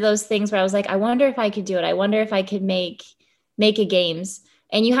had one of those things where I was like, I wonder if I could do it. I wonder if I could make a games.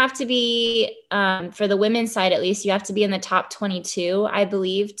 And you have to be, for the women's side at least, you have to be in the top 22, I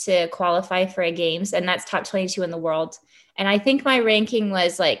believe, to qualify for a games, and that's top 22 in the world. And I think my ranking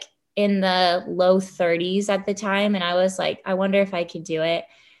was like in the low 30s at the time, and I was like, I wonder if I could do it.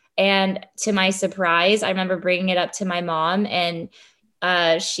 And to my surprise, I remember bringing it up to my mom, and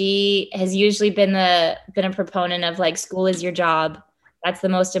she has usually been a proponent of like school is your job. That's the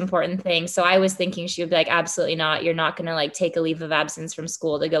most important thing. So I was thinking she would be like, absolutely not. You're not going to like take a leave of absence from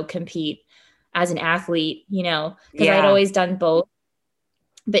school to go compete as an athlete, because I'd Yeah. always done both.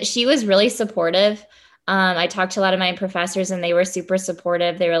 But she was really supportive. I talked to a lot of my professors, and they were super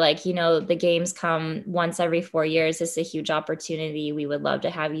supportive. They were like, the games come once every 4 years. This is a huge opportunity. We would love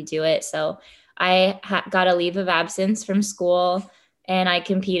to have you do it. So I got a leave of absence from school, and I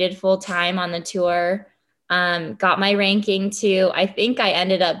competed full time on the tour. Got my ranking too. I think I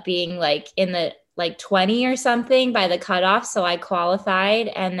ended up being like in the like 20 or something by the cutoff. So I qualified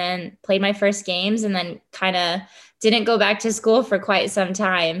and then played my first games, and then kind of didn't go back to school for quite some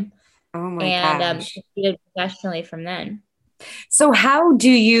time, Oh my and gosh. competed professionally from then. So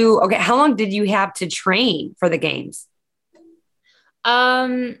okay, how long did you have to train for the games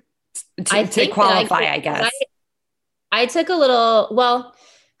Um, I to think that qualify, I guess? I took a little, well,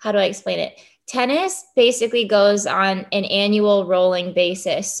 how do I explain it? Tennis basically goes on an annual rolling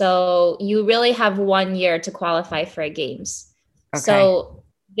basis. So you really have 1 year to qualify for games. Okay. So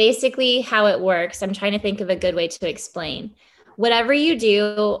basically, how it works, I'm trying to think of a good way to explain. Whatever you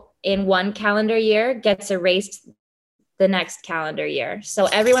do in one calendar year gets erased the next calendar year. So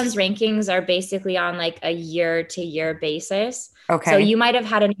everyone's rankings are basically on like a year to year basis. So Okay. you might have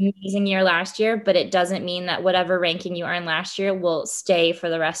had an amazing year last year, but it doesn't mean that whatever ranking you earned last year will stay for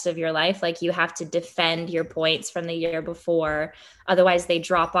the rest of your life. Like you have to defend your points from the year before. Otherwise, they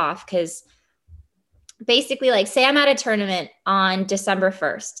drop off because basically, like, say I'm at a tournament on December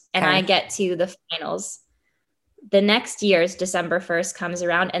 1st and I Okay. get to the finals. The next year's December 1st comes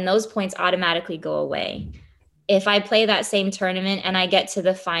around and those points automatically go away. If I play that same tournament and I get to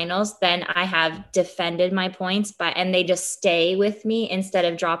the finals, then I have defended my points, and they just stay with me instead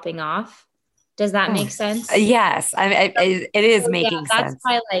of dropping off. Does that Oh, make sense? yes. It is So yeah, making sense.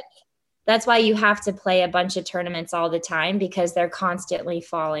 that's why you have to play a bunch of tournaments all the time because they're constantly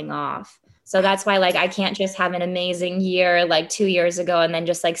falling off. So that's why like I can't just have an amazing year like 2 years ago and then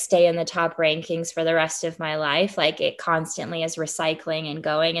just like stay in the top rankings for the rest of my life. Like it constantly is recycling and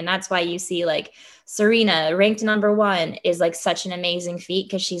going. And that's why you see like Serena ranked number one is like such an amazing feat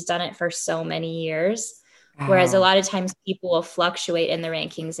because she's done it for so many years. Whereas a Oh, lot of times people will fluctuate in the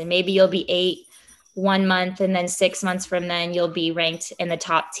rankings and maybe you'll be 8 1 month and then 6 months from then you'll be ranked in the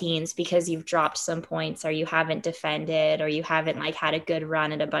top teens because you've dropped some points or you haven't defended or you haven't like had a good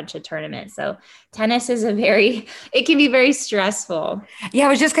run at a bunch of tournaments. So tennis is it can be very stressful. yeah. I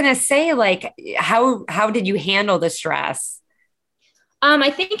was just gonna say, like, how did you handle the stress? I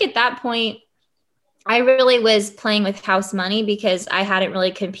think at that point I really was playing with house money because I hadn't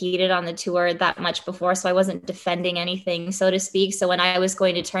really competed on the tour that much before. So I wasn't defending anything, so to speak. So when I was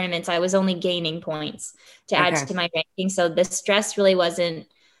going to tournaments, I was only gaining points to add Okay. to my ranking. So the stress really wasn't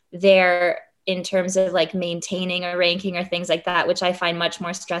there in terms of like maintaining a ranking or things like that, which I find much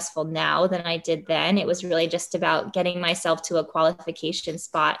more stressful now than I did then. It was really just about getting myself to a qualification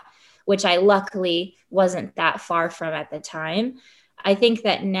spot, which I luckily wasn't that far from at the time. I think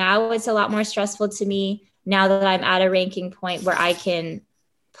that now it's a lot more stressful to me now that I'm at a ranking point where I can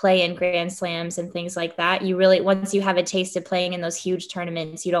play in grand slams and things like that. You really, once you have a taste of playing in those huge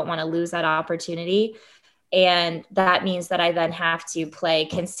tournaments, you don't want to lose that opportunity. And that means that I then have to play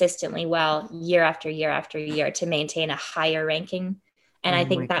consistently well year after year after year to maintain a higher ranking. And I Oh my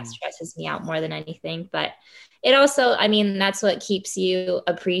think that God. stresses me out more than anything. But it also, I mean, that's what keeps you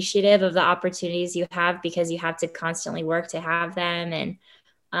appreciative of the opportunities you have because you have to constantly work to have them. And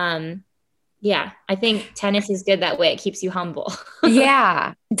um, yeah, I think tennis is good that way. It keeps you humble.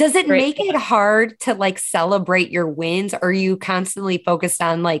 Yeah. Does it Great. make it hard to like celebrate your wins? Or are you constantly focused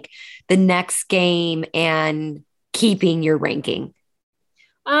on like the next game and keeping your ranking?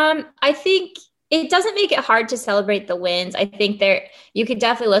 I think it doesn't make it hard to celebrate the wins. I think you could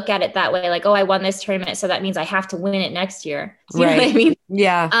definitely look at it that way, like, oh, I won this tournament, so that means I have to win it next year. You know what I Right. mean?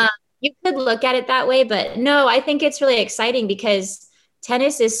 Yeah. Um, you could look at it that way, but no, I think it's really exciting because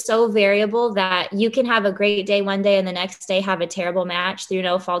tennis is so variable that you can have a great day one day and the next day have a terrible match through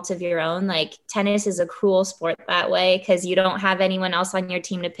no fault of your own. Like tennis is a cruel sport that way because you don't have anyone else on your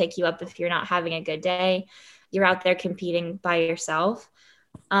team to pick you up if you're not having a good day. You're out there competing by yourself.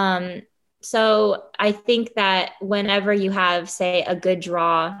 Um, so I think that whenever you have, say, a good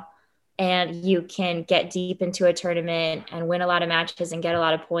draw and you can get deep into a tournament and win a lot of matches and get a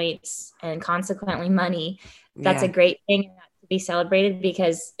lot of points and consequently money, that's a Yeah. great thing to be celebrated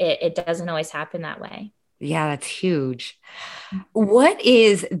because it doesn't always happen that way. Yeah. That's huge. What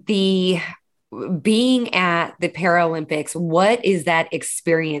is the being at the Paralympics? What is that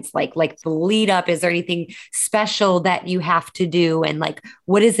experience like? Like the lead up, is there anything special that you have to do? And like,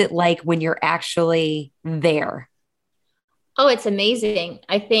 what is it like when you're actually there? Oh, it's amazing.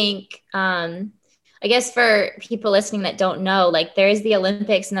 I think, I guess for people listening that don't know, like there is the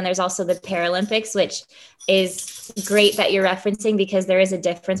Olympics and then there's also the Paralympics, which is great that you're referencing because there is a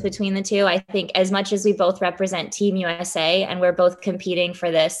difference between the two. I think as much as we both represent Team USA and we're both competing for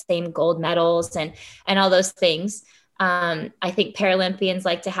the same gold medals and all those things, I think Paralympians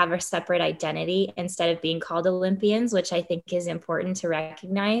like to have a separate identity instead of being called Olympians, which I think is important to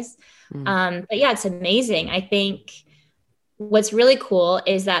recognize. Mm. But yeah, it's amazing. I think what's really cool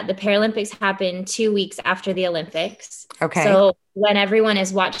is that the Paralympics happen 2 weeks after the Olympics. Okay. So when everyone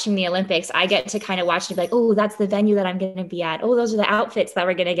is watching the Olympics, I get to kind of watch and be like, oh, that's the venue that I'm going to be at. Oh, those are the outfits that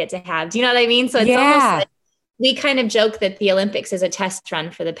we're going to get to have. Do you know what I mean? So it's almost Yeah. like we kind of joke that the Olympics is a test run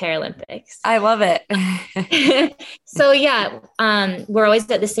for the Paralympics. I love it. So yeah, we're always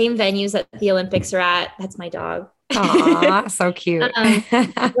at the same venues that the Olympics are at. That's my dog. Aw, so cute. Um,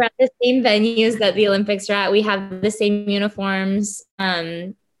 we're at the same venues that the Olympics are at. We have the same uniforms.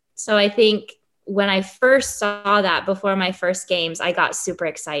 So I think when I first saw that before my first games, I got super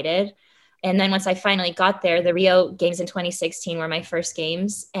excited. And then once I finally got there, the Rio Games in 2016 were my first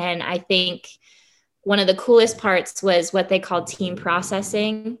games. And I think one of the coolest parts was what they called team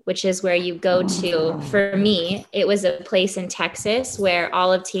processing, which is where you go to, for me, it was a place in Texas where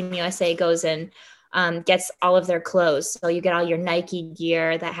all of Team USA goes and gets all of their clothes. So you get all your Nike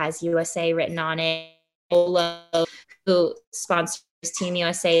gear that has USA written on it. Polo, who sponsors Team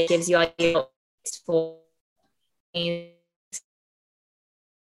USA, gives you all your for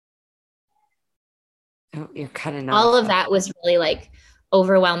Oh, you're cutting all off. of that was really like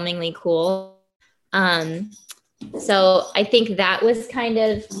overwhelmingly cool. Um, so I think that was kind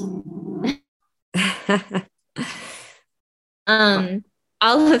of um,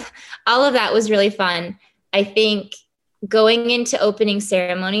 all of that was really fun. I think going into opening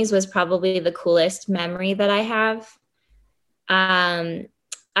ceremonies was probably the coolest memory that I have.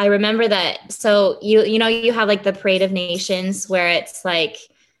 I remember that. So you know you have like the Parade of Nations where it's like,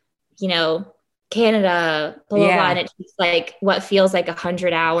 you know, Canada, blah blah blah, Yeah. and it's just like what feels like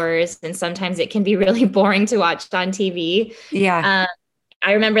 100 hours, and sometimes it can be really boring to watch on TV. Yeah. Um,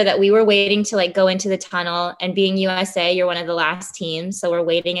 I remember that we were waiting to like go into the tunnel, and being USA, you're one of the last teams. So we're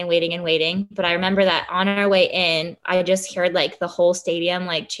waiting and waiting and waiting. But I remember that on our way in, I just heard like the whole stadium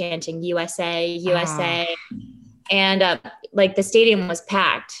like chanting USA, Oh, USA. And like the stadium was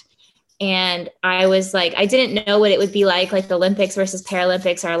packed. And I was like, I didn't know what it would be like the Olympics versus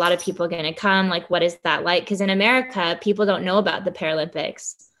Paralympics. Are a lot of people going to come? Like, what is that like? Because in America, people don't know about the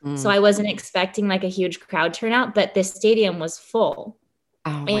Paralympics. So mm. I wasn't expecting like a huge crowd turnout, but this stadium was full. Oh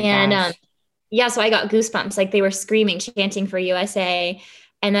my And gosh. yeah, so I got goosebumps. Like they were screaming, chanting for USA.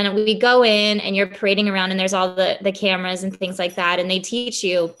 And then we go in and you're parading around and there's all the cameras and things like that. And they teach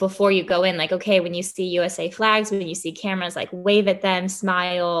you before you go in, like, okay, when you see USA flags, when you see cameras, like wave at them,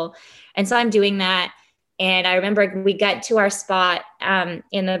 smile. And so I'm doing that. And I remember we got to our spot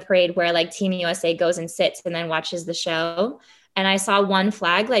in the parade where like Team USA goes and sits and then watches the show. And I saw one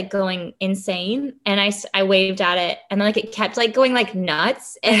flag like going insane, and I waved at it, and like it kept like going like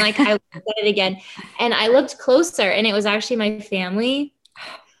nuts, and like I looked at it again, and I looked closer, and it was actually my family.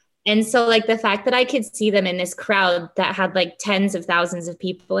 And so like the fact that I could see them in this crowd that had like tens of thousands of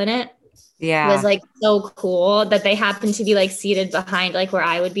people in it was Yeah. like so cool, that they happened to be like seated behind like where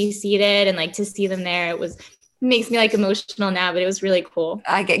I would be seated, and like to see them there, it was makes me like emotional now, but it was really cool.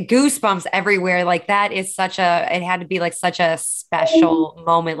 I get goosebumps everywhere. Like that is it had to be like such a special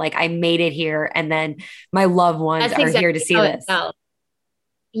moment. Like I made it here and then my loved ones That's are here to exactly see how it this. felt.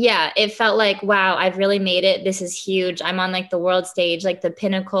 Yeah, it felt like, wow, I've really made it. This is huge. I'm on like the world stage, like the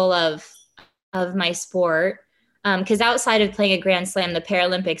pinnacle of my sport. Because outside of playing a Grand Slam, the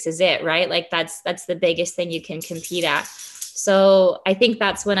Paralympics is it, right? Like that's the biggest thing you can compete at. So I think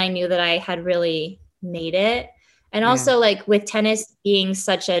that's when I knew that I had really made it. And Yeah. also like with tennis being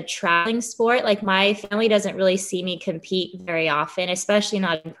such a traveling sport, like my family doesn't really see me compete very often, especially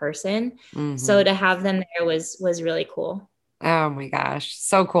not in person. So Hmm. to have them there was really cool. Oh my gosh.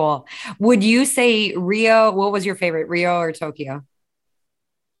 So cool. Would you say Rio, what was your favorite, Rio or Tokyo?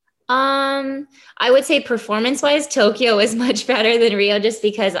 I would say performance-wise, Tokyo was much better than Rio just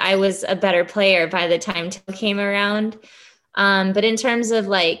because I was a better player by the time Tokyo came around. But in terms of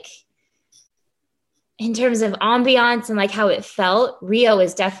ambiance and like how it felt, Rio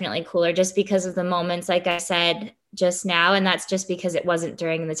is definitely cooler just because of the moments, like I said just now. And that's just because it wasn't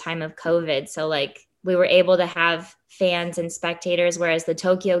during the time of COVID. So like we were able to have fans and spectators, whereas the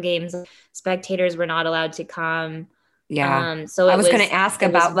Tokyo games, spectators were not allowed to come. Yeah. So I it was going to was ask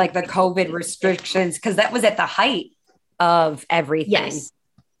it was about like the COVID restrictions because that was at the height of everything. yes,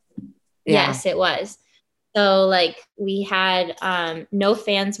 Yeah. yes, it was. So like we had no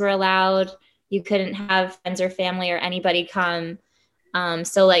fans were allowed. You couldn't have friends or family or anybody come.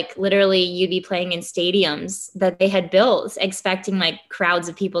 So like literally you'd be playing in stadiums that they had built, expecting like crowds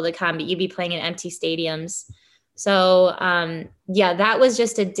of people to come, but you'd be playing in empty stadiums. So yeah, that was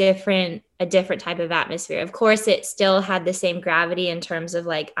just a different type of atmosphere. Of course, it still had the same gravity in terms of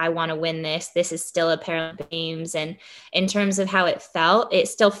like, I want to win this. This is still a Paralympic Games. And in terms of how it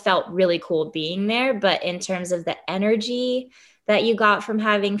still felt really cool being there. But in terms of the energy that you got from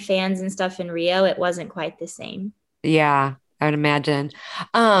having fans and stuff in Rio, it wasn't quite the same. Yeah. I would imagine.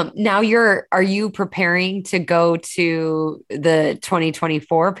 Now are you preparing to go to the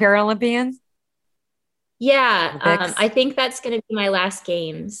 2024 Paralympians? Yeah, Olympics? I think that's going to be my last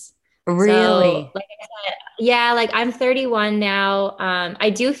games. So Really? like I said, yeah, like I'm 31 now. I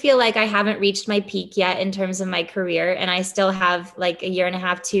do feel like I haven't reached my peak yet in terms of my career, and I still have like a year and a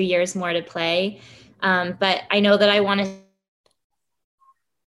half, 2 years more to play. But I know that I want to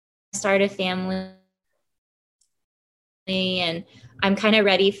start a family, and I'm kind of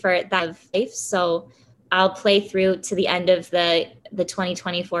ready for that of life. So I'll play through to the end of the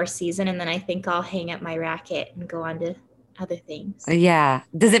 2024 season, and then I think I'll hang up my racket and go on to other things. Yeah.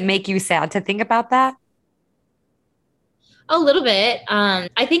 Does it make you sad to think about that? A little bit.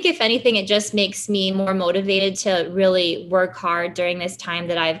 I think if anything, it just makes me more motivated to really work hard during this time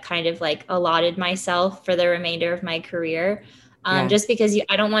that I've kind of like allotted myself for the remainder of my career. Yeah. Just because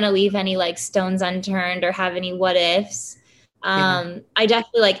I don't want to leave any like stones unturned or have any what ifs. Yeah. I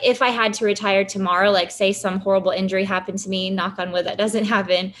definitely like if I had to retire tomorrow, like say some horrible injury happened to me, knock on wood, that doesn't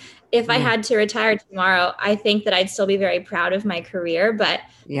happen. If I Yeah. had to retire tomorrow, I think that I'd still be very proud of my career, but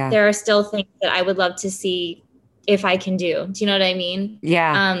Yeah. there are still things that I would love to see if I can do. Do you know what I mean?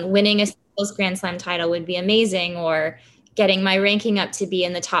 Yeah. Winning a singles Grand Slam title would be amazing, or getting my ranking up to be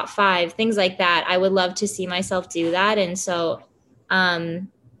in the top 5, things like that. I would love to see myself do that. And so, um,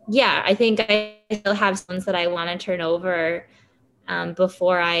 yeah, I think I still have some that I want to turn over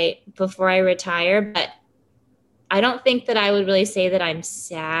before I retire. But I don't think that I would really say that I'm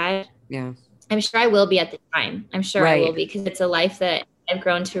sad. Yeah. I'm sure I will be at the time. I'm sure I will Right. be, because it's a life that I've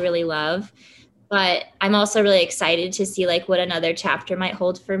grown to really love. But I'm also really excited to see like what another chapter might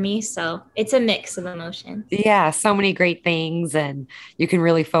hold for me. So it's a mix of emotions. Yeah, so many great things. And you can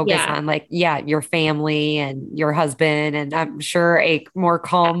really focus Yeah. on like, yeah, your family and your husband, and I'm sure a more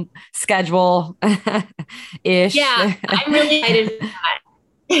calm schedule ish. Yeah. I'm really excited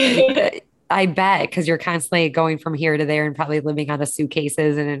for that. I bet because you're constantly going from here to there and probably living out of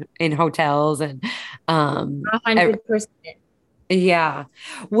suitcases and in hotels and um ev- 100%. yeah.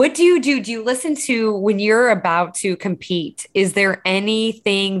 What do you do? Do you listen to when you're about to compete? Is there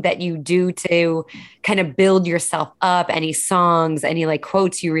anything that you do to kind of build yourself up? Any songs, any like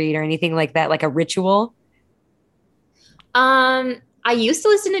quotes you read or anything like that, like a ritual? I used to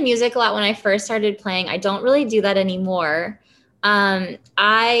listen to music a lot when I first started playing. I don't really do that anymore.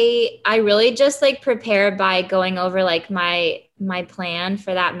 I really just like prepare by going over like my plan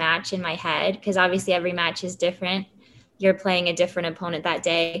for that match in my head, because obviously every match is different. You're playing a different opponent that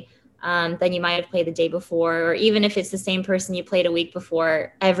day than you might have played the day before, or even if it's the same person you played a week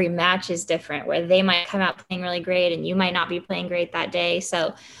before, every match is different, where they might come out playing really great and you might not be playing great that day.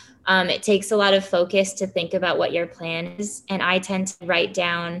 So it takes a lot of focus to think about what your plan is. And I tend to write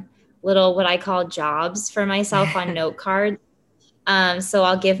down little, what I call jobs for myself on note cards. So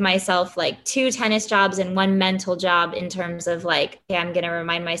I'll give myself like 2 tennis jobs and 1 mental job, in terms of like, okay, I'm going to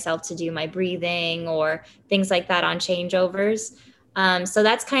remind myself to do my breathing or things like that on changeovers. So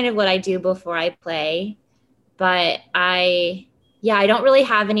that's kind of what I do before I play. But yeah, I don't really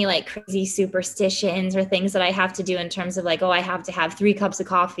have any like crazy superstitions or things that I have to do in terms of like, oh, I have to have 3 cups of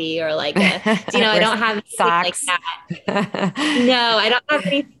coffee, or like I Wear don't have anything like socks. that. No, I don't have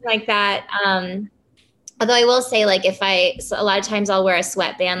anything like that. Although I will say, like, so a lot of times I'll wear a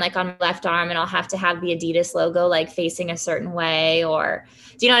sweatband like on my left arm, and I'll have to have the Adidas logo like facing a certain way, or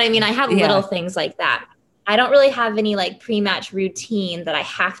do you know what I mean? I have little Yeah. things like that. I don't really have any like pre-match routine that I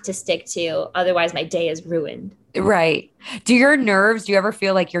have to stick to. Otherwise, my day is ruined. Right. Do you ever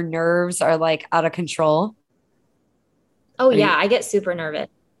feel like your nerves are like out of control? Oh Are you, yeah, I get super nervous.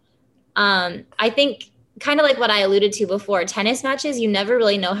 I think kind of like what I alluded to before, tennis matches, you never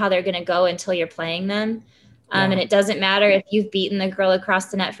really know how they're going to go until you're playing them. And yeah. it doesn't matter if you've beaten the girl across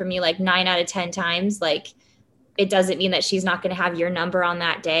the net from you like 9 out of 10 times. Like, it doesn't mean that she's not going to have your number on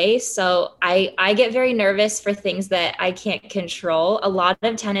that day. So I get very nervous for things that I can't control. A lot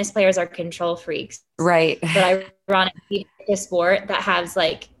of tennis players are control freaks, Right. but ironically, a sport that has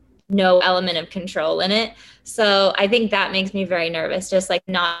like no element of control in it. So I think that makes me very nervous, just like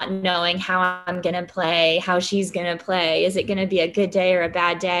not knowing how I'm going to play, how she's going to play. Is it going to be a good day or a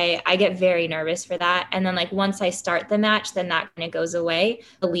bad day? I get very nervous for that. And then like once I start the match, then that kind of goes away.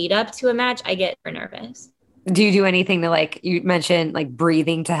 The lead up to a match, I get nervous. Do you do anything to like you mentioned like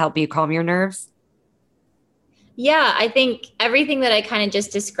breathing to help you calm your nerves? Yeah, I think everything that I kind of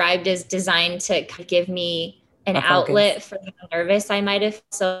just described is designed to give me an A focus. outlet for how nervous I might have.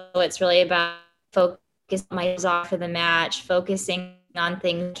 So it's really about focusing my eyes off for the match, focusing on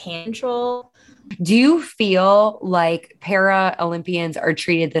things I can control. Do you feel like para Olympians are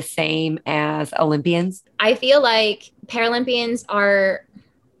treated the same as Olympians? I feel like Paralympians are,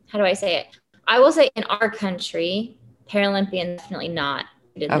 how do I say it? I will say in our country, Paralympians definitely not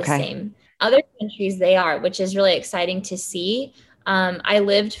treated the Okay. same. Other countries they are, which is really exciting to see. I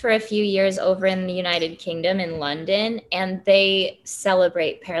lived for a few years over in the United Kingdom in London, and they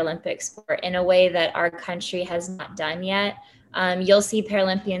celebrate Paralympic sport in a way that our country has not done yet. You'll see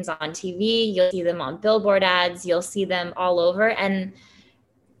Paralympians on TV, you'll see them on billboard ads, you'll see them all over. And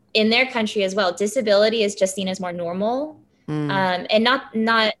in their country as well, disability is just seen as more normal. Mm. And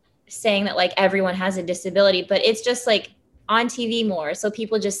not saying that like everyone has a disability, but it's just like on TV more. So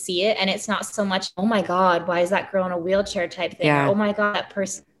people just see it, and it's not so much, oh my God, why is that girl in a wheelchair type thing? Or, Yeah. oh my God, that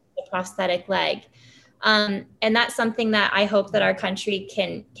person with a prosthetic leg. And that's something that I hope that our country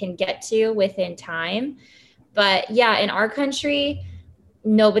can get to within time. But yeah, in our country,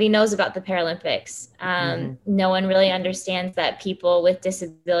 nobody knows about the Paralympics. No one really understands that people with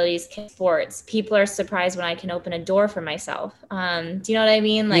disabilities can sports. People are surprised when I can open a door for myself. Do you know what I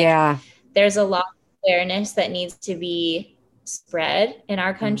mean? Like, Yeah. there's a lot of awareness that needs to be spread in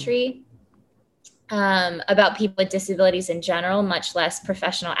our country about people with disabilities in general, much less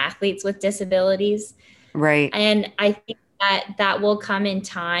professional athletes with disabilities. Right. And I think that will come in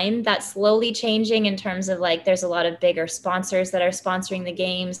time. That's slowly changing in terms of like, there's a lot of bigger sponsors that are sponsoring the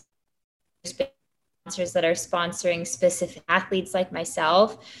games, sponsors that are sponsoring specific athletes like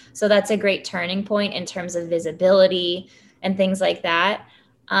myself. So that's a great turning point in terms of visibility and things like that.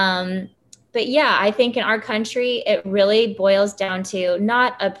 But yeah, I think in our country, it really boils down to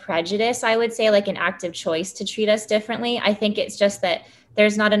not a prejudice, I would say, like an active choice to treat us differently. I think it's just that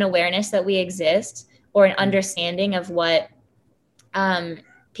there's not an awareness that we exist or an understanding of what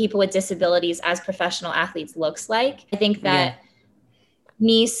people with disabilities as professional athletes looks like. I think that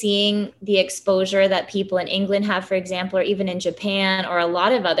me seeing the exposure that people in England have, for example, or even in Japan or a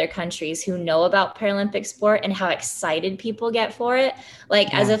lot of other countries who know about Paralympic sport and how excited people get for it.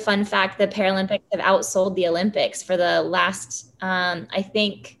 Like, as a fun fact, the Paralympics have outsold the Olympics for the last, I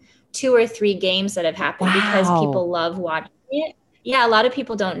think, 2 or 3 games that have happened because people love watching it. Yeah, a lot of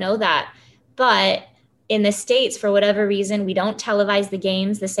people don't know that. But in the States, for whatever reason, we don't televise the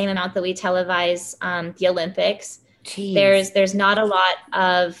games the same amount that we televise the Olympics. Jeez. There's not a lot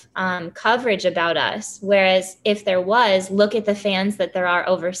of coverage about us. Whereas if there was, look at the fans that there are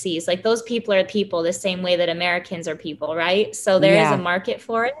overseas. Like, those people are people the same way that Americans are people, right? So there is a market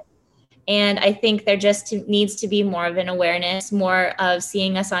for it. And I think there just needs to be more of an awareness, more of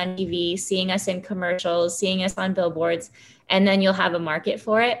seeing us on TV, seeing us in commercials, seeing us on billboards, and then you'll have a market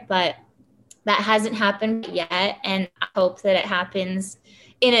for it. But that hasn't happened yet. And I hope that it happens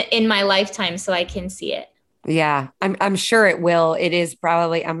in my lifetime so I can see it. Yeah, I'm sure it will. It is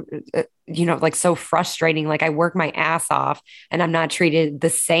probably like so frustrating. Like, I work my ass off and I'm not treated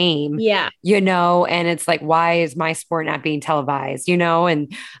the same. Yeah. And it's like, why is my sport not being televised?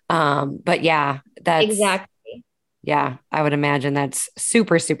 And but yeah, that's Exactly. yeah, I would imagine that's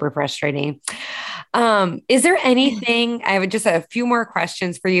super, super frustrating. Is there anything, I have just a few more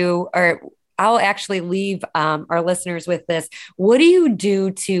questions for you, or I'll actually leave our listeners with this. What do you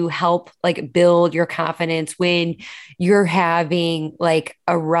do to help like build your confidence when you're having like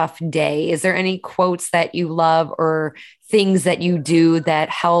a rough day? Is there any quotes that you love or things that you do that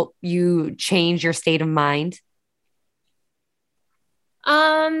help you change your state of mind?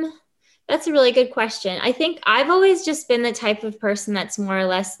 That's a really good question. I think I've always just been the type of person that's more or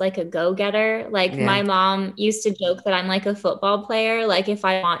less like a go-getter. Like, my mom used to joke that I'm like a football player. Like, if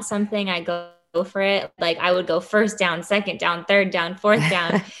I want something, I go for it. Like, I would go first down, second down, third down, fourth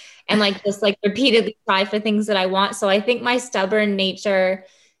down, and like just like repeatedly try for things that I want. So I think my stubborn nature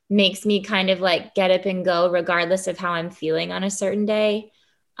makes me kind of like get up and go regardless of how I'm feeling on a certain day.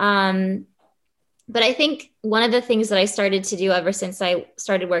 But I think one of the things that I started to do ever since I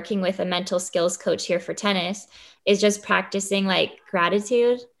started working with a mental skills coach here for tennis is just practicing like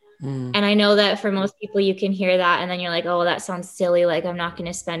gratitude. And I know that for most people, you can hear that and then you're like, oh, that sounds silly. Like, I'm not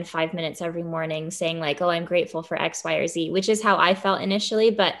going to spend 5 minutes every morning saying like, oh, I'm grateful for X, Y, or Z, which is how I felt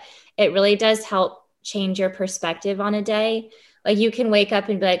initially. But it really does help change your perspective on a day. Like, you can wake up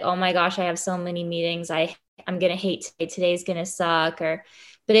and be like, oh my gosh, I have so many meetings. I'm going to hate today. Today's going to suck.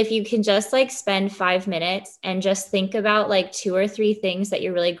 But if you can just like spend 5 minutes and just think about like 2 or 3 things that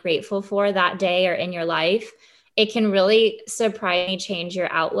you're really grateful for that day or in your life, it can really surprisingly change your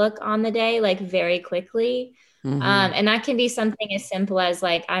outlook on the day, like very quickly. And that can be something as simple as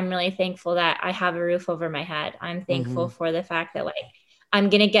like, I'm really thankful that I have a roof over my head. I'm thankful for the fact that like, I'm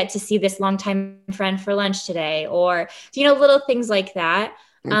going to get to see this longtime friend for lunch today, or, little things like that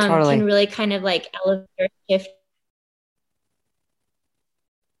can really kind of like elevate or shift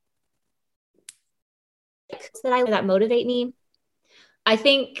that motivate me. I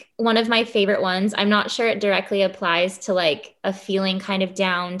think one of my favorite ones, I'm not sure it directly applies to like a feeling kind of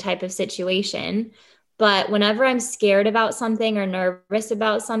down type of situation, But whenever I'm scared about something or nervous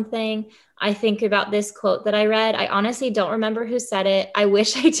about something, I think about this quote that I read. I honestly don't remember who said it. I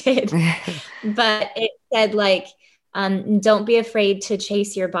wish I did, but it said like, don't be afraid to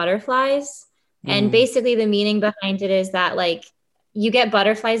chase your butterflies. And Mm, basically the meaning behind it is that like you get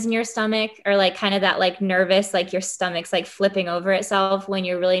butterflies in your stomach, or like kind of that like nervous, like your stomach's like flipping over itself when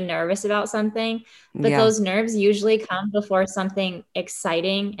you're really nervous about something. But yeah. those nerves usually come before something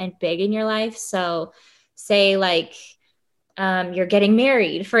exciting and big in your life. So say like you're getting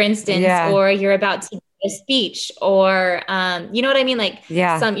married, for instance, Yeah. or you're about to give a speech, or you know what I mean? Like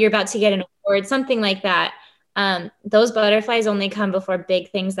Yeah. you're about to get an award, something like that. Those butterflies only come before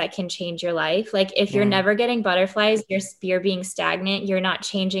big things that can change your life. Like if you're Yeah. never getting butterflies, you're being stagnant, you're not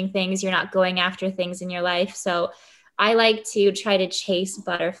changing things, you're not going after things in your life. So I like to try to chase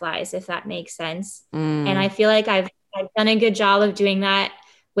butterflies, if that makes sense. And I Mm. feel like I've done a good job of doing that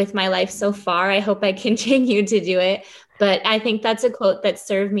with my life so far. I hope I continue to do it. But I think that's a quote that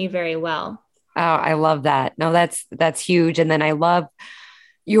served me very well. Oh, I love that. No, that's huge. And then I love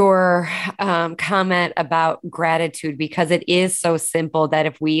your comment about gratitude because it is so simple that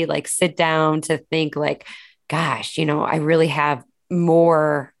if we like sit down to think like, gosh, I really have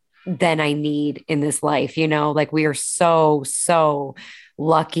more than I need in this life, like we are so, so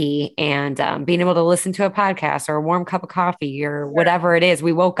lucky. And being able to listen to a podcast or a warm cup of coffee or whatever it is,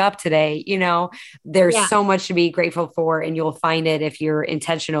 we woke up today, there's Yeah. so much to be grateful for. And you'll find it if you're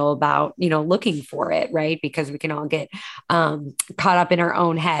intentional about, looking for it, right? Because we can all get caught up in our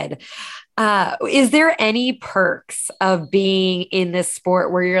own head. Is there any perks of being in this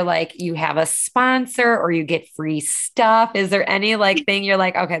sport where you're like, you have a sponsor or you get free stuff? Is there any like thing you're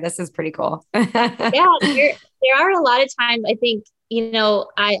like, okay, this is pretty cool? Yeah, there are a lot of times I think,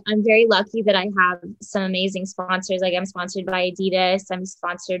 I'm very lucky that I have some amazing sponsors. Like I'm sponsored by Adidas, I'm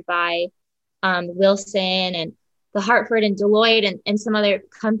sponsored by Wilson and the Hartford and Deloitte and some other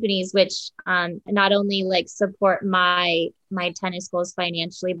companies, which not only like support my tennis goals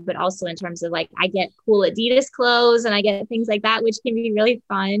financially, but also in terms of like I get cool Adidas clothes and I get things like that, which can be really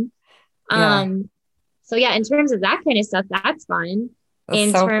fun. Yeah, So yeah, in terms of that kind of stuff, that's fun. that's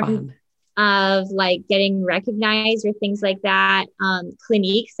In so terms fun. of like getting recognized or things like that,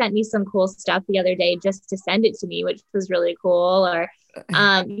 Clinique sent me some cool stuff the other day just to send it to me, which was really cool. Or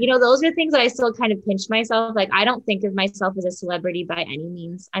those are things that I still kind of pinch myself. Like I don't think of myself as a celebrity by any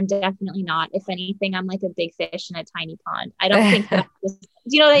means. I'm definitely not. If anything, I'm like a big fish in a tiny pond. I don't think that do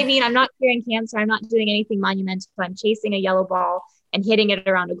you know what I mean? I'm not curing cancer. I'm not doing anything monumental. I'm chasing a yellow ball and hitting it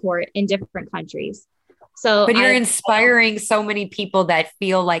around a court in different countries. So But you're I don't, inspiring so many people that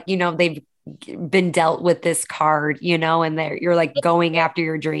feel like, they've been dealt with this card, and you're like going after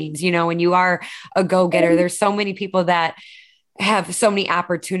your dreams, and you are a go-getter. There's so many people that have so many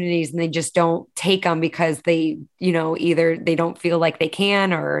opportunities and they just don't take them because they, either they don't feel like they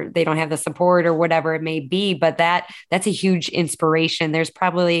can or they don't have the support or whatever it may be. But that's a huge inspiration. There's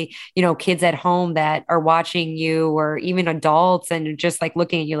probably, kids at home that are watching you or even adults and just like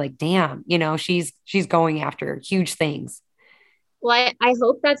looking at you like, damn, she's going after huge things. well, I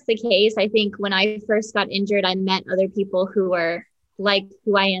hope that's the case. I think when I first got injured, I met other people who were like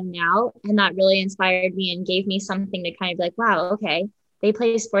who I am now. And that really inspired me and gave me something to kind of like, wow, okay, they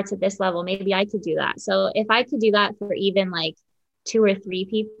play sports at this level. Maybe I could do that. So if I could do that for even like two or three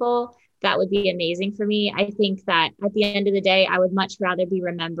people, that would be amazing for me. I think that at the end of the day, I would much rather be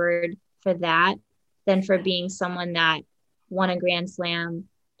remembered for that than for being someone that won a Grand Slam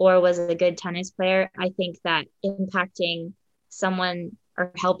or was a good tennis player. I think that impacting someone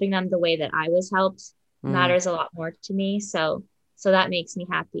or helping them the way that I was helped Mm. matters a lot more to me. So that makes me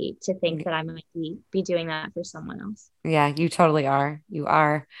happy to think that I might be doing that for someone else. Yeah, you totally are. You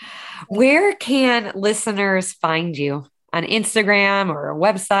are. Where can listeners find you on Instagram or a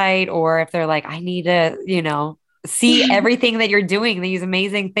website? Or if they're like, I need to, see everything that you're doing, these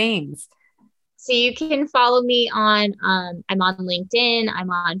amazing things. So you can follow me on I'm on LinkedIn,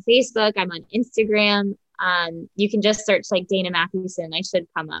 I'm on Facebook, I'm on Instagram. You can just search like Dana Mathewson. I should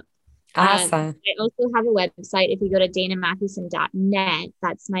come up. Awesome. I also have a website. If you go to danamathewson.net,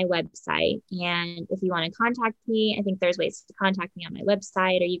 that's my website. And if you want to contact me, I think there's ways to contact me on my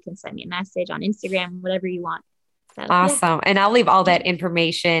website, or you can send me a message on Instagram, whatever you want. So yeah. Awesome. And I'll leave all that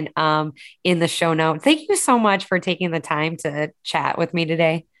information in the show notes. Thank you so much for taking the time to chat with me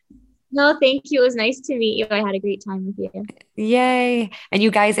today. No, thank you. It was nice to meet you. I had a great time with you. Yay. And you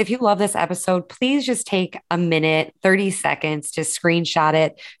guys, if you love this episode, please just take a minute, 30 seconds to screenshot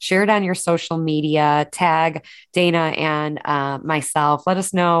it, share it on your social media, tag Dana and myself. Let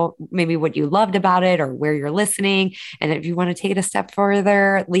us know maybe what you loved about it or where you're listening. And if you want to take it a step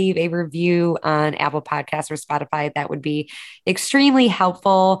further, leave a review on Apple Podcasts or Spotify. That would be extremely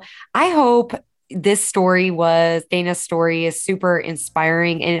helpful. I hope Dana's story is super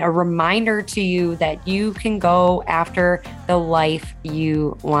inspiring and a reminder to you that you can go after the life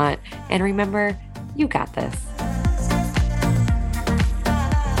you want. And remember, you got this.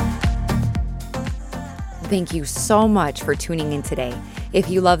 Thank you so much for tuning in today. If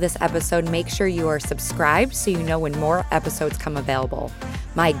you love this episode, make sure you are subscribed so you know when more episodes come available.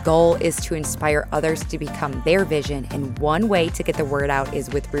 My goal is to inspire others to become their vision, and one way to get the word out is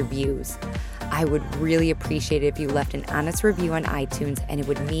with reviews. I would really appreciate it if you left an honest review on iTunes, and it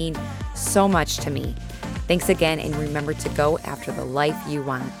would mean so much to me. Thanks again, and remember to go after the life you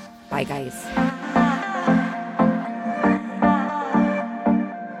want. Bye, guys.